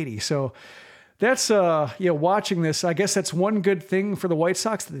 380. So that's, watching this, I guess that's one good thing for the White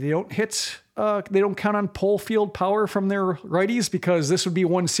Sox, that they don't hit, they don't count on pole field power from their righties, because this would be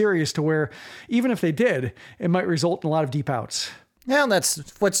one series to where even if they did, it might result in a lot of deep outs. Well, that's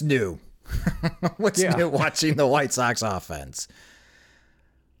what's new. What's new watching the White Sox offense.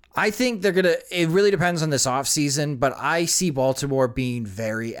 I think it really depends on this offseason, but I see Baltimore being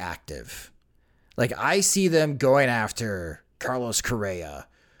very active. Like, I see them going after Carlos Correa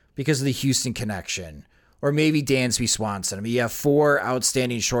because of the Houston connection, or maybe Dansby Swanson. I mean, you have 4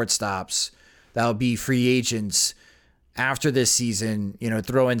 outstanding shortstops that'll be free agents after this season,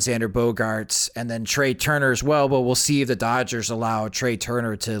 throw in Xander Bogaerts and then Trey Turner as well. But we'll see if the Dodgers allow Trey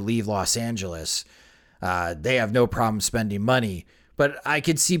Turner to leave Los Angeles. They have no problem spending money, but I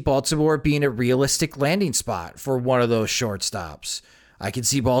could see Baltimore being a realistic landing spot for one of those shortstops. I could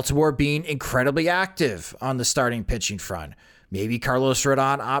see Baltimore being incredibly active on the starting pitching front. Maybe Carlos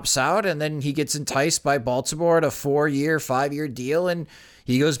Rodon opts out and then he gets enticed by Baltimore at a 4-year, 5-year deal, and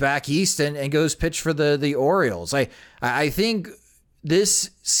he goes back east and goes pitch for the Orioles. I think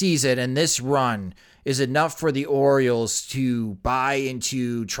this season and this run is enough for the Orioles to buy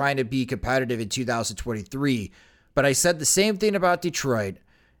into trying to be competitive in 2023. But I said the same thing about Detroit.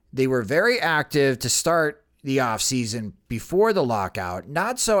 They were very active to start the offseason before the lockout,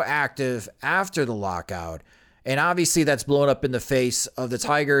 not so active after the lockout. And obviously that's blown up in the face of the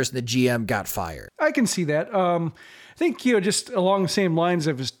Tigers, and the GM got fired. I can see that. I think, just along the same lines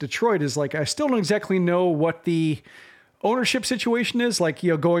of Detroit is like, I still don't exactly know what the ownership situation is. Like,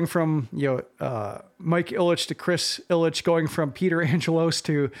 going from, Mike Ilitch to Chris Ilitch, going from Peter Angelos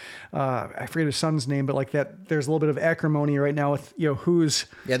to, I forget his son's name, but like that, there's a little bit of acrimony right now with, who's.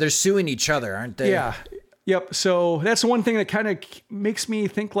 Yeah, they're suing each other, aren't they? Yeah. Yep. So that's one thing that kind of makes me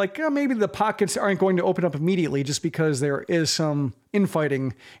think like, maybe the pockets aren't going to open up immediately, just because there is some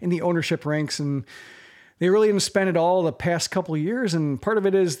infighting in the ownership ranks, and they really didn't spend it all the past couple of years. And part of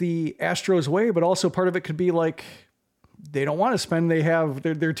it is the Astros way, but also part of it could be like, they don't want to spend.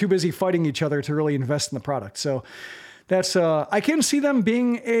 They're too busy fighting each other to really invest in the product. So that's, I can see them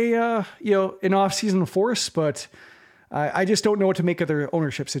being an off-season force, but I just don't know what to make of their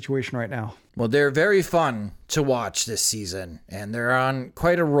ownership situation right now. Well, they're very fun to watch this season, and they're on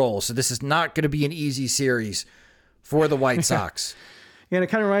quite a roll. So this is not going to be an easy series for the White Sox. And it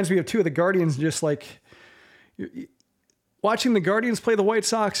kind of reminds me of, too, of the Guardians, just like watching the Guardians play the White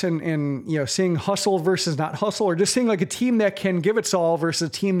Sox and seeing hustle versus not hustle, or just seeing like a team that can give its all versus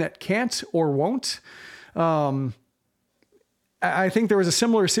a team that can't or won't. I think there was a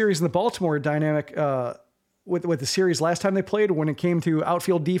similar series in the Baltimore dynamic with the series last time they played when it came to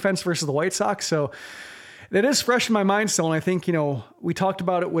outfield defense versus the White Sox. So that is fresh in my mind still. And I think, we talked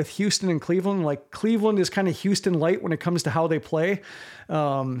about it with Houston and Cleveland. Like Cleveland is kind of Houston light when it comes to how they play.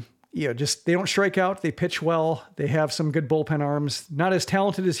 Just they don't strike out. They pitch well. They have some good bullpen arms. Not as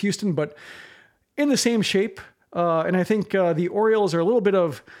talented as Houston, but in the same shape. And I think the Orioles are a little bit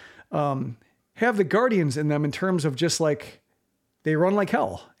of have the Guardians in them in terms of just like they run like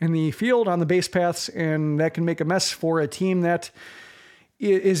hell in the field on the base paths, and that can make a mess for a team that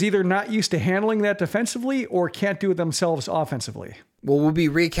is either not used to handling that defensively or can't do it themselves offensively. Well, we'll be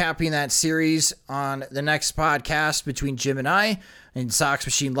recapping that series on the next podcast between Jim and I in Sox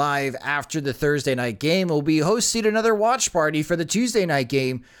Machine Live after the Thursday night game. We'll be hosting another watch party for the Tuesday night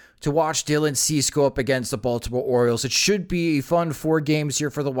game to watch Dylan Cease go up against the Baltimore Orioles. It should be a fun 4 games here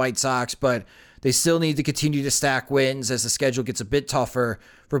for the White Sox, but they still need to continue to stack wins as the schedule gets a bit tougher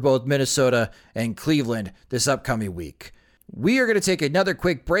for both Minnesota and Cleveland this upcoming week. We are going to take another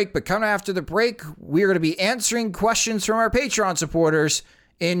quick break, but coming after the break, we are going to be answering questions from our Patreon supporters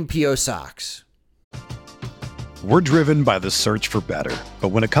in PO Sox. We're driven by the search for better. But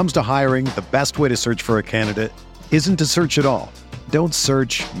when it comes to hiring, the best way to search for a candidate isn't to search at all. Don't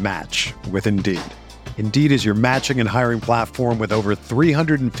search, match with Indeed. Indeed is your matching and hiring platform with over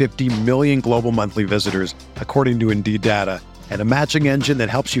 350 million global monthly visitors, according to Indeed data, and a matching engine that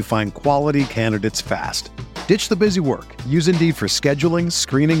helps you find quality candidates fast. Ditch the busy work. Use Indeed for scheduling,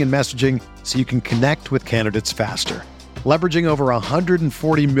 screening, and messaging so you can connect with candidates faster. Leveraging over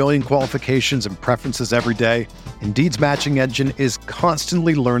 140 million qualifications and preferences every day, Indeed's matching engine is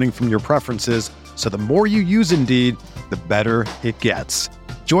constantly learning from your preferences, so the more you use Indeed, the better it gets.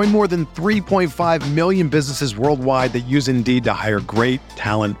 Join more than 3.5 million businesses worldwide that use Indeed to hire great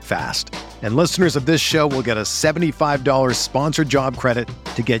talent fast. And listeners of this show will get a $75 sponsored job credit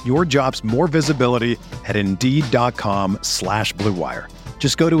to get your jobs more visibility at Indeed.com/Blue Wire.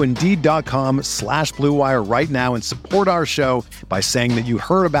 Just go to Indeed.com/Blue Wire right now and support our show by saying that you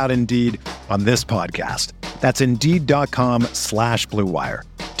heard about Indeed on this podcast. That's Indeed.com/Blue Wire.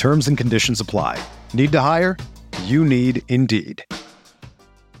 Terms and conditions apply. Need to hire? You need Indeed.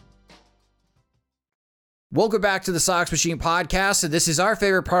 Welcome back to the Sox Machine Podcast, and this is our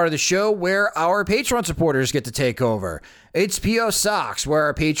favorite part of the show where our Patreon supporters get to take over. It's PO Sox, where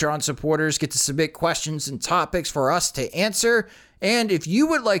our Patreon supporters get to submit questions and topics for us to answer. And if you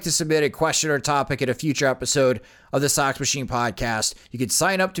would like to submit a question or topic in a future episode of the Sox Machine Podcast, you can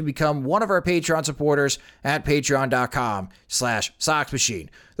sign up to become one of our Patreon supporters at patreon.com/Sox Machine.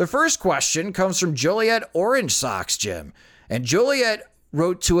 The first question comes from Joliet Orange Sox, Jim. And Joliet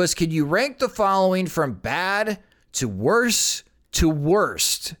wrote to us, can you rank the following from bad to worse to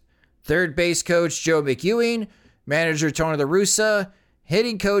worst? Third base coach Joe McEwing, manager Tony La Russa,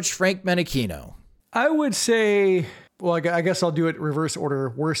 hitting coach Frank Menechino. I would say, well, I guess I'll do it reverse order,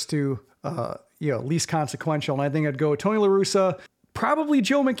 worst to least consequential. And I think I'd go Tony La Russa, probably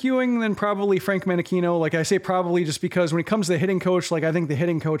Joe McEwing, then probably Frank Menechino. Like I say probably just because when it comes to the hitting coach, like I think the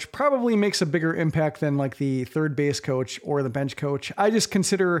hitting coach probably makes a bigger impact than like the third base coach or the bench coach. I just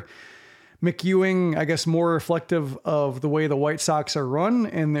consider McEwing, I guess, more reflective of the way the White Sox are run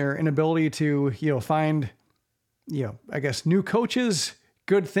and their inability to, find, I guess, new coaches,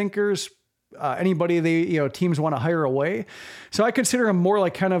 good thinkers, anybody teams want to hire away. So I consider him more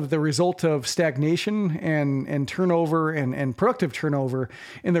like kind of the result of stagnation and turnover and productive turnover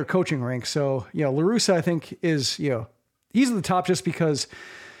in their coaching ranks. So, La Russa, I think is, he's at the top just because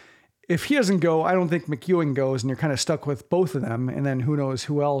if he doesn't go, I don't think McEwing goes, and you're kind of stuck with both of them. And then who knows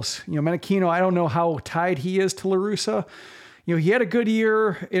who else, Menechino, I don't know how tied he is to La Russa. He had a good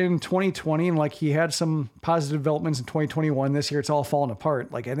year in 2020 and like he had some positive developments in 2021. This year, it's all fallen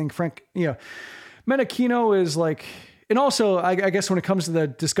apart. Like I think Frank, Menechino is like, and also I guess when it comes to the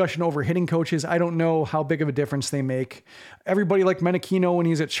discussion over hitting coaches, I don't know how big of a difference they make. Everybody liked Menechino when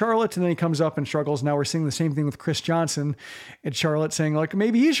he's at Charlotte and then he comes up and struggles. Now we're seeing the same thing with Chris Johnson at Charlotte saying like,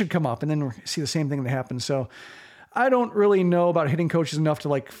 maybe he should come up, and then we see the same thing that happens. So I don't really know about hitting coaches enough to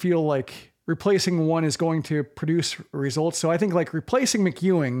like feel like replacing one is going to produce results. So I think like replacing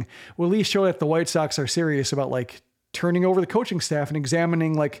McEwing will at least show that the White Sox are serious about like turning over the coaching staff and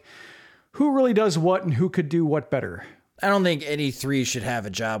examining like who really does what and who could do what better. I don't think any three should have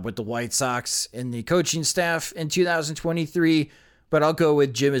a job with the White Sox in the coaching staff in 2023, but I'll go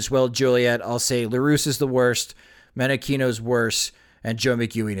with Jim as well, Joliet. I'll say La Russa's the worst, Menechino's worse, and Joe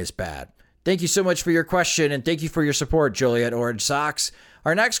McEwing is bad. Thank you so much for your question, and thank you for your support, Joliet Orange Sox.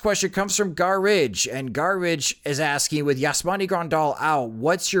 Our next question comes from Garridge, and Garridge is asking, with Yasmani Grandal out,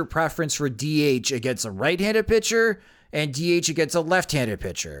 what's your preference for DH against a right-handed pitcher and DH against a left-handed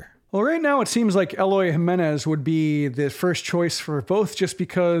pitcher? Well, right now it seems like Eloy Jimenez would be the first choice for both, just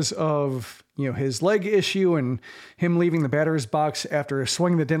because of his leg issue and him leaving the batter's box after a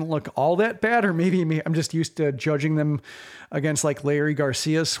swing that didn't look all that bad, or maybe I'm just used to judging them against like Larry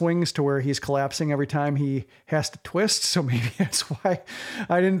Garcia's swings to where he's collapsing every time he has to twist. So maybe that's why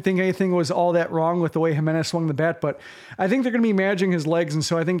I didn't think anything was all that wrong with the way Jimenez swung the bat, but I think they're going to be managing his legs. And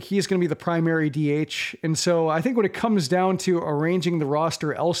so I think he's going to be the primary DH. And so I think when it comes down to arranging the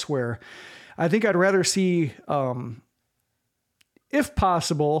roster elsewhere, I think I'd rather see, if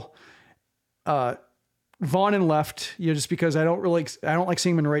possible, Vaughn in left, just because I don't like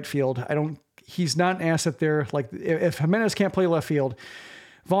seeing him in right field. He's not an asset there. Like if Jimenez can't play left field,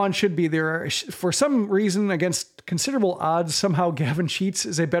 Vaughn should be there. For some reason, against considerable odds, somehow Gavin Sheets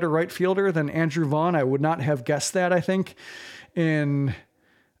is a better right fielder than Andrew Vaughn. I would not have guessed that, I think. And,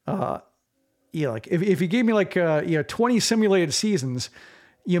 like if you gave me like, 20 simulated seasons,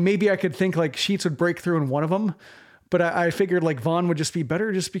 maybe I could think like Sheets would break through in one of them. But I figured like Vaughn would just be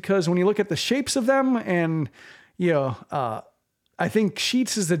better, just because when you look at the shapes of them and, I think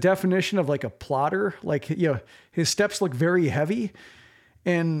Sheets is the definition of like a plotter. Like, his steps look very heavy,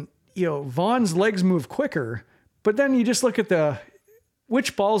 and, Vaughn's legs move quicker, but then you just look at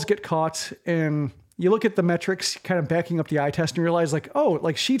which balls get caught, and you look at the metrics kind of backing up the eye test and realize like, oh,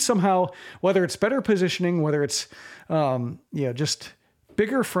 like Sheets somehow, whether it's better positioning, whether it's, just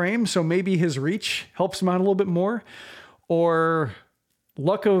bigger frame, so maybe his reach helps him out a little bit more, or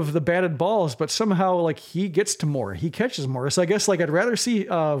luck of the batted balls, but somehow like he gets to more, he catches more. So I guess like I'd rather see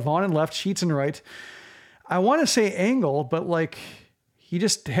Vaughn in left, Sheets in right. I want to say Angle, but like he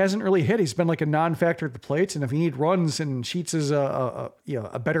just hasn't really hit. He's been like a non-factor at the plate, and if you need runs and Sheets is a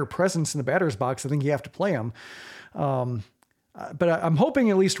better presence in the batter's box, I think you have to play him. But I'm hoping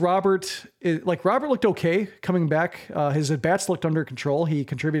at least Robert looked okay coming back. His at-bats looked under control. He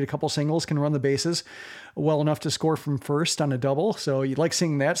contributed a couple singles, can run the bases well enough to score from first on a double. So you'd like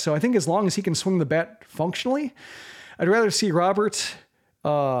seeing that. So I think as long as he can swing the bat functionally, I'd rather see Robert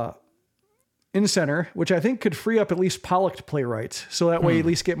in center, which I think could free up at least Pollock to play right. So that way at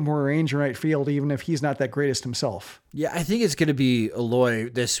least get more range in right field, even if he's not that greatest himself. Yeah, I think it's going to be Eloy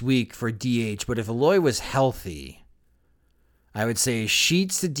this week for DH, but if Eloy was healthy, I would say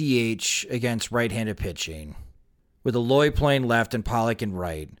Sheets to DH against right-handed pitching, with Eloy playing left and Pollock in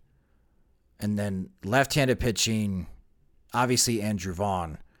right. And then left-handed pitching, obviously Andrew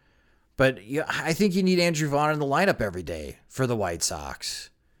Vaughn. But I think you need Andrew Vaughn in the lineup every day for the White Sox.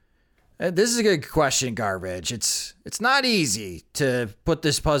 This is a good question, Garbage. It's not easy to put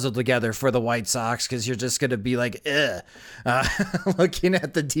this puzzle together for the White Sox, because you're just going to be like, looking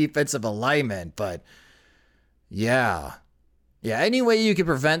at the defensive alignment. But yeah, any way you can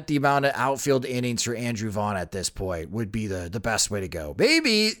prevent the amount of outfield innings for Andrew Vaughn at this point would be the best way to go.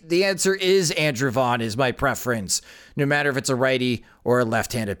 Maybe the answer is Andrew Vaughn is my preference, no matter if it's a righty or a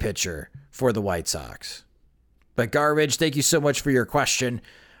left-handed pitcher for the White Sox. But Garbage, thank you so much for your question.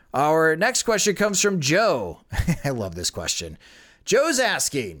 Our next question comes from Joe. I love this question. Joe's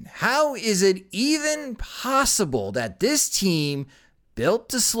asking, how is it even possible that this team built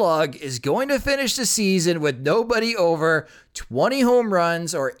to slug is going to finish the season with nobody over 20 home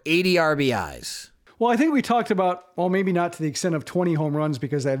runs or 80 RBIs? Well, I think we talked about, well, maybe not to the extent of 20 home runs,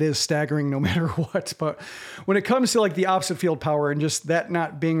 because that is staggering no matter what. But when it comes to like the opposite field power and just that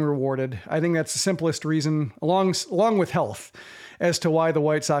not being rewarded, I think that's the simplest reason, along with health, as to why the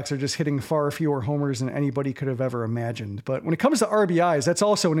White Sox are just hitting far fewer homers than anybody could have ever imagined. But when it comes to RBIs, that's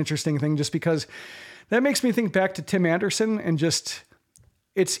also an interesting thing, just because that makes me think back to Tim Anderson, and just,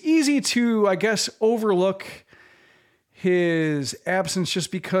 it's easy to, I guess, overlook his absence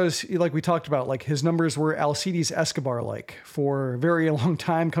just because, like we talked about, like his numbers were Alcides Escobar-like for a very long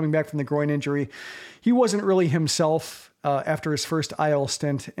time coming back from the groin injury. He wasn't really himself after his first IL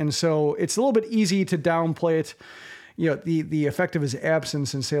stint. And so it's a little bit easy to downplay it, the effect of his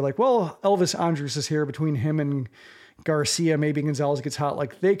absence, and say like, well, Elvis Andrus is here, between him and Garcia, maybe Gonzalez gets hot,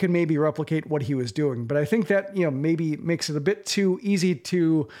 like they can maybe replicate what he was doing. But I think that, maybe makes it a bit too easy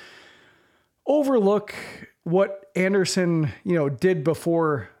to overlook what Anderson, did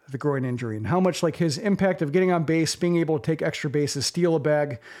before the groin injury, and how much like his impact of getting on base, being able to take extra bases, steal a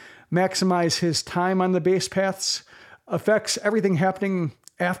bag, maximize his time on the base paths, affects everything happening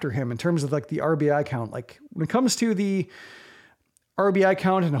after him in terms of like the RBI count. Like when it comes to the RBI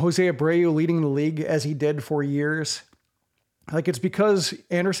count and Jose Abreu leading the league as he did for years, like it's because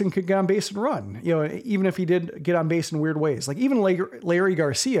Anderson could get on base and run, even if he did get on base in weird ways. Like even Larry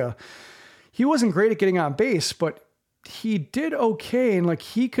Garcia, he wasn't great at getting on base, but he did okay. And like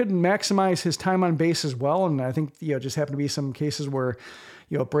he could maximize his time on base as well. And I think, just happened to be some cases where,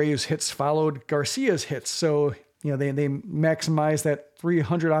 Abreu's hits followed Garcia's hits. So, they maximized that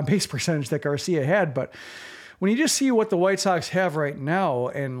 300 on base percentage that Garcia had. But when you just see what the White Sox have right now,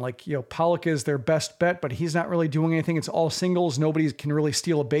 and like, Pollock is their best bet, but he's not really doing anything. It's all singles. Nobody can really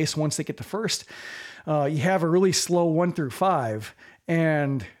steal a base once they get to first. You have a really slow 1 through 5,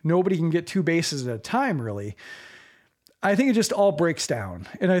 and nobody can get 2 bases at a time, really. I think it just all breaks down.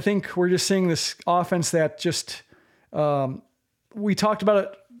 And I think we're just seeing this offense that just, we talked about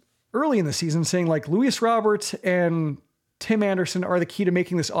it early in the season, saying like Luis Robert and Tim Anderson are the key to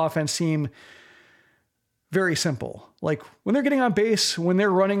making this offense seem very simple. Like when they're getting on base, when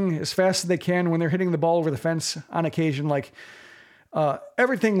they're running as fast as they can, when they're hitting the ball over the fence on occasion, like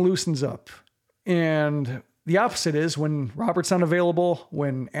everything loosens up. And the opposite is when Robert's not available,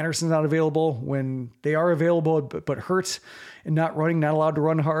 when Anderson's not available, when they are available but hurt and not running, not allowed to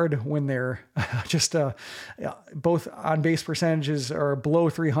run hard, when they're just both on base percentages are below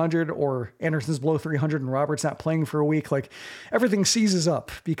 300, or Anderson's below 300 and Robert's not playing for a week, like everything seizes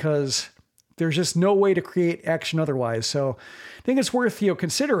up because there's just no way to create action otherwise. So I think it's worth,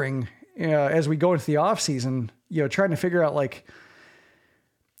 considering as we go into the offseason, trying to figure out like,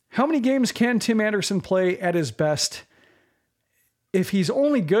 how many games can Tim Anderson play at his best? If he's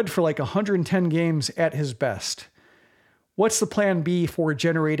only good for like 110 games at his best, what's the plan B for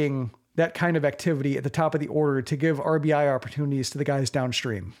generating that kind of activity at the top of the order to give RBI opportunities to the guys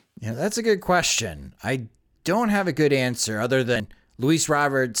downstream? Yeah, that's a good question. I don't have a good answer other than Luis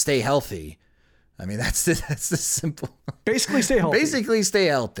Robert, stay healthy. I mean, that's the simple. Basically stay healthy. Basically stay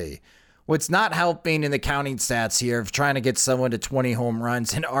healthy. What's not helping in the counting stats here of trying to get someone to 20 home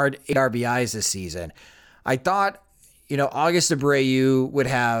runs and 8 RBIs this season, I thought, August Abreu would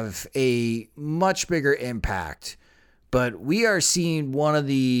have a much bigger impact, but we are seeing one of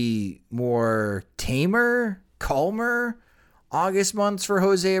the more tamer, calmer August months for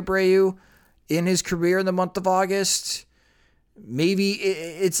Jose Abreu in his career in the month of August. Maybe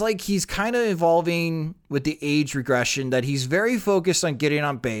it's like he's kind of evolving with the age regression, that he's very focused on getting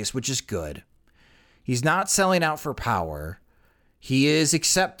on base, which is good. He's not selling out for power. He is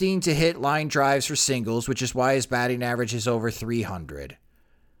accepting to hit line drives for singles, which is why his batting average is over 300.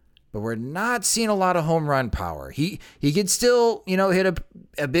 But we're not seeing a lot of home run power. He could still, hit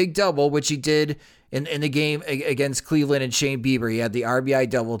a big double, which he did in the game against Cleveland and Shane Bieber. He had the RBI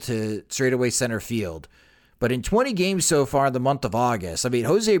double to straightaway center field. But in 20 games so far in the month of August, I mean,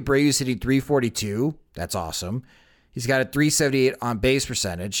 Jose Abreu's hitting 342. That's awesome. He's got a 378 on base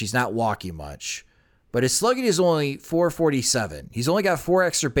percentage. He's not walking much. But his slugging is only 447. He's only got 4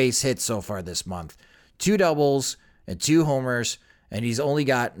 extra base hits so far this month. 2 doubles and 2 homers. And he's only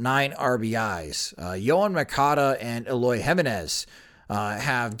got 9 RBIs. Yohan Moncada and Eloy Jimenez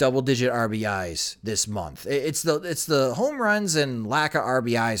have double-digit RBIs this month. It's the home runs and lack of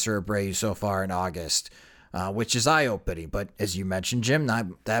RBIs for Abreu so far in August, which is eye-opening. But as you mentioned, Jim,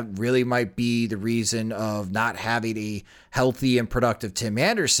 that really might be the reason of not having a healthy and productive Tim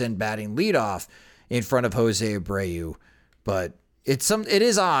Anderson batting leadoff in front of Jose Abreu. But it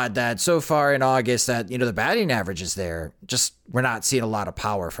is odd that so far in August that, the batting average is there. Just we're not seeing a lot of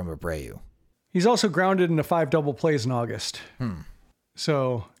power from Abreu. He's also grounded into 5 double plays in August.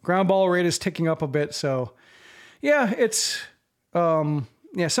 So ground ball rate is ticking up a bit. So yeah, it's,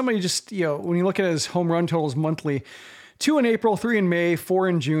 somebody just, when you look at his home run totals monthly, 2 in April, 3 in May, 4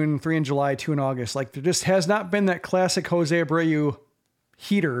 in June, 3 in July, 2 in August. Like there just has not been that classic Jose Abreu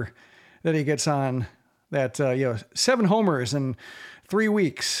heater that he gets on, that, 7 homers in 3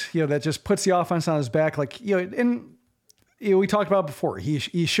 weeks, that just puts the offense on his back. Like, we talked about before, he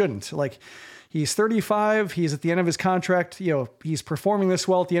shouldn't. Like, he's 35. He's at the end of his contract. He's performing this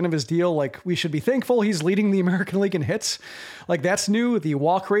well at the end of his deal. Like, we should be thankful he's leading the American League in hits. Like, that's new. The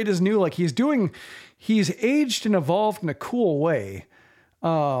walk rate is new. Like, he's aged and evolved in a cool way.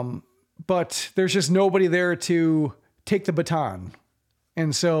 But there's just nobody there to take the baton.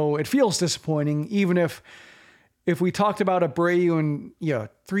 And so it feels disappointing, even if we talked about Abreu and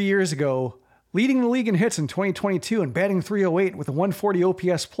 3 years ago, leading the league in hits in 2022 and batting 308 with a 140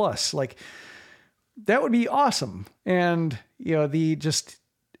 OPS plus, like that would be awesome. And his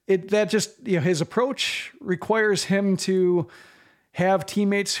approach requires him to have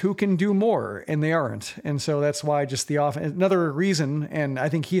teammates who can do more, and they aren't. And so that's why just the offense, another reason, and I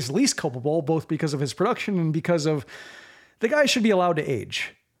think he's least culpable, both because of his production and because of the guy should be allowed to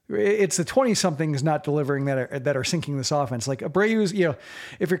age. it's the 20-somethings not delivering that are sinking this offense. Like Abreu's,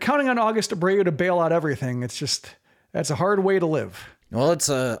 if you're counting on August Abreu to bail out everything, that's a hard way to live. Well, it's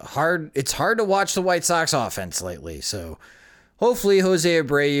hard to watch the White Sox offense lately. So hopefully Jose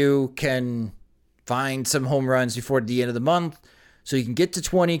Abreu can find some home runs before the end of the month so he can get to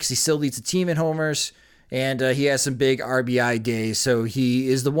 20 because he still leads the team in homers. And he has some big RBI days. So he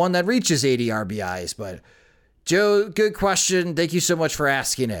is the one that reaches 80 RBIs. But Joe, good question. Thank you so much for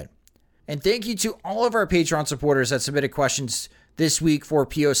asking it. And thank you to all of our Patreon supporters that submitted questions this week for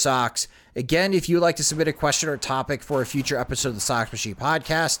PO Sox. Again, if you would like to submit a question or topic for a future episode of the Sox Machine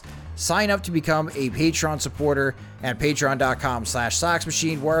podcast, sign up to become a Patreon supporter at patreon.com/Sox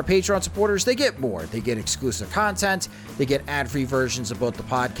Machine, where our Patreon supporters, they get more. They get exclusive content. They get ad-free versions of both the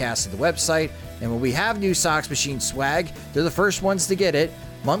podcast and the website. And when we have new Sox Machine swag, they're the first ones to get it.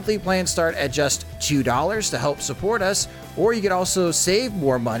 Monthly plans start at just $2 to help support us, or you can also save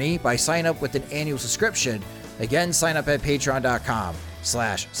more money by signing up with an annual subscription. Again, sign up at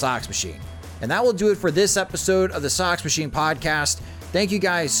patreon.com/Sox Machine. And that will do it for this episode of the Sox Machine podcast. Thank you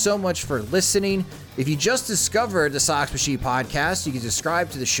guys so much for listening. If you just discovered the Sox Machine podcast, you can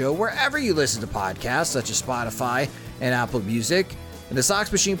subscribe to the show wherever you listen to podcasts, such as Spotify and Apple Music. And the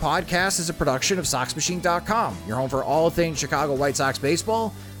Sox Machine podcast is a production of SoxMachine.com, your home for all things Chicago White Sox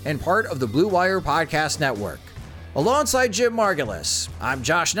baseball and part of the Blue Wire Podcast Network. Alongside Jim Margulis, I'm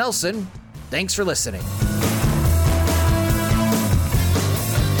Josh Nelson. Thanks for listening.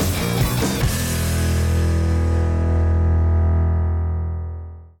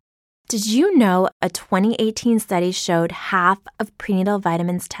 Did you know a 2018 study showed half of prenatal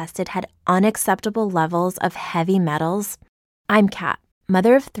vitamins tested had unacceptable levels of heavy metals? I'm Kat,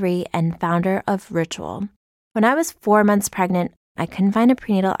 mother of 3 and founder of Ritual. When I was 4 months pregnant, I couldn't find a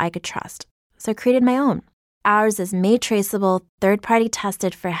prenatal I could trust, so I created my own. Ours is made traceable, third-party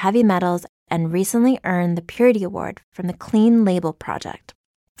tested for heavy metals, and recently earned the Purity Award from the Clean Label Project.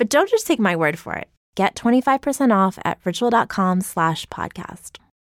 But don't just take my word for it. Get 25% off at ritual.com/podcast.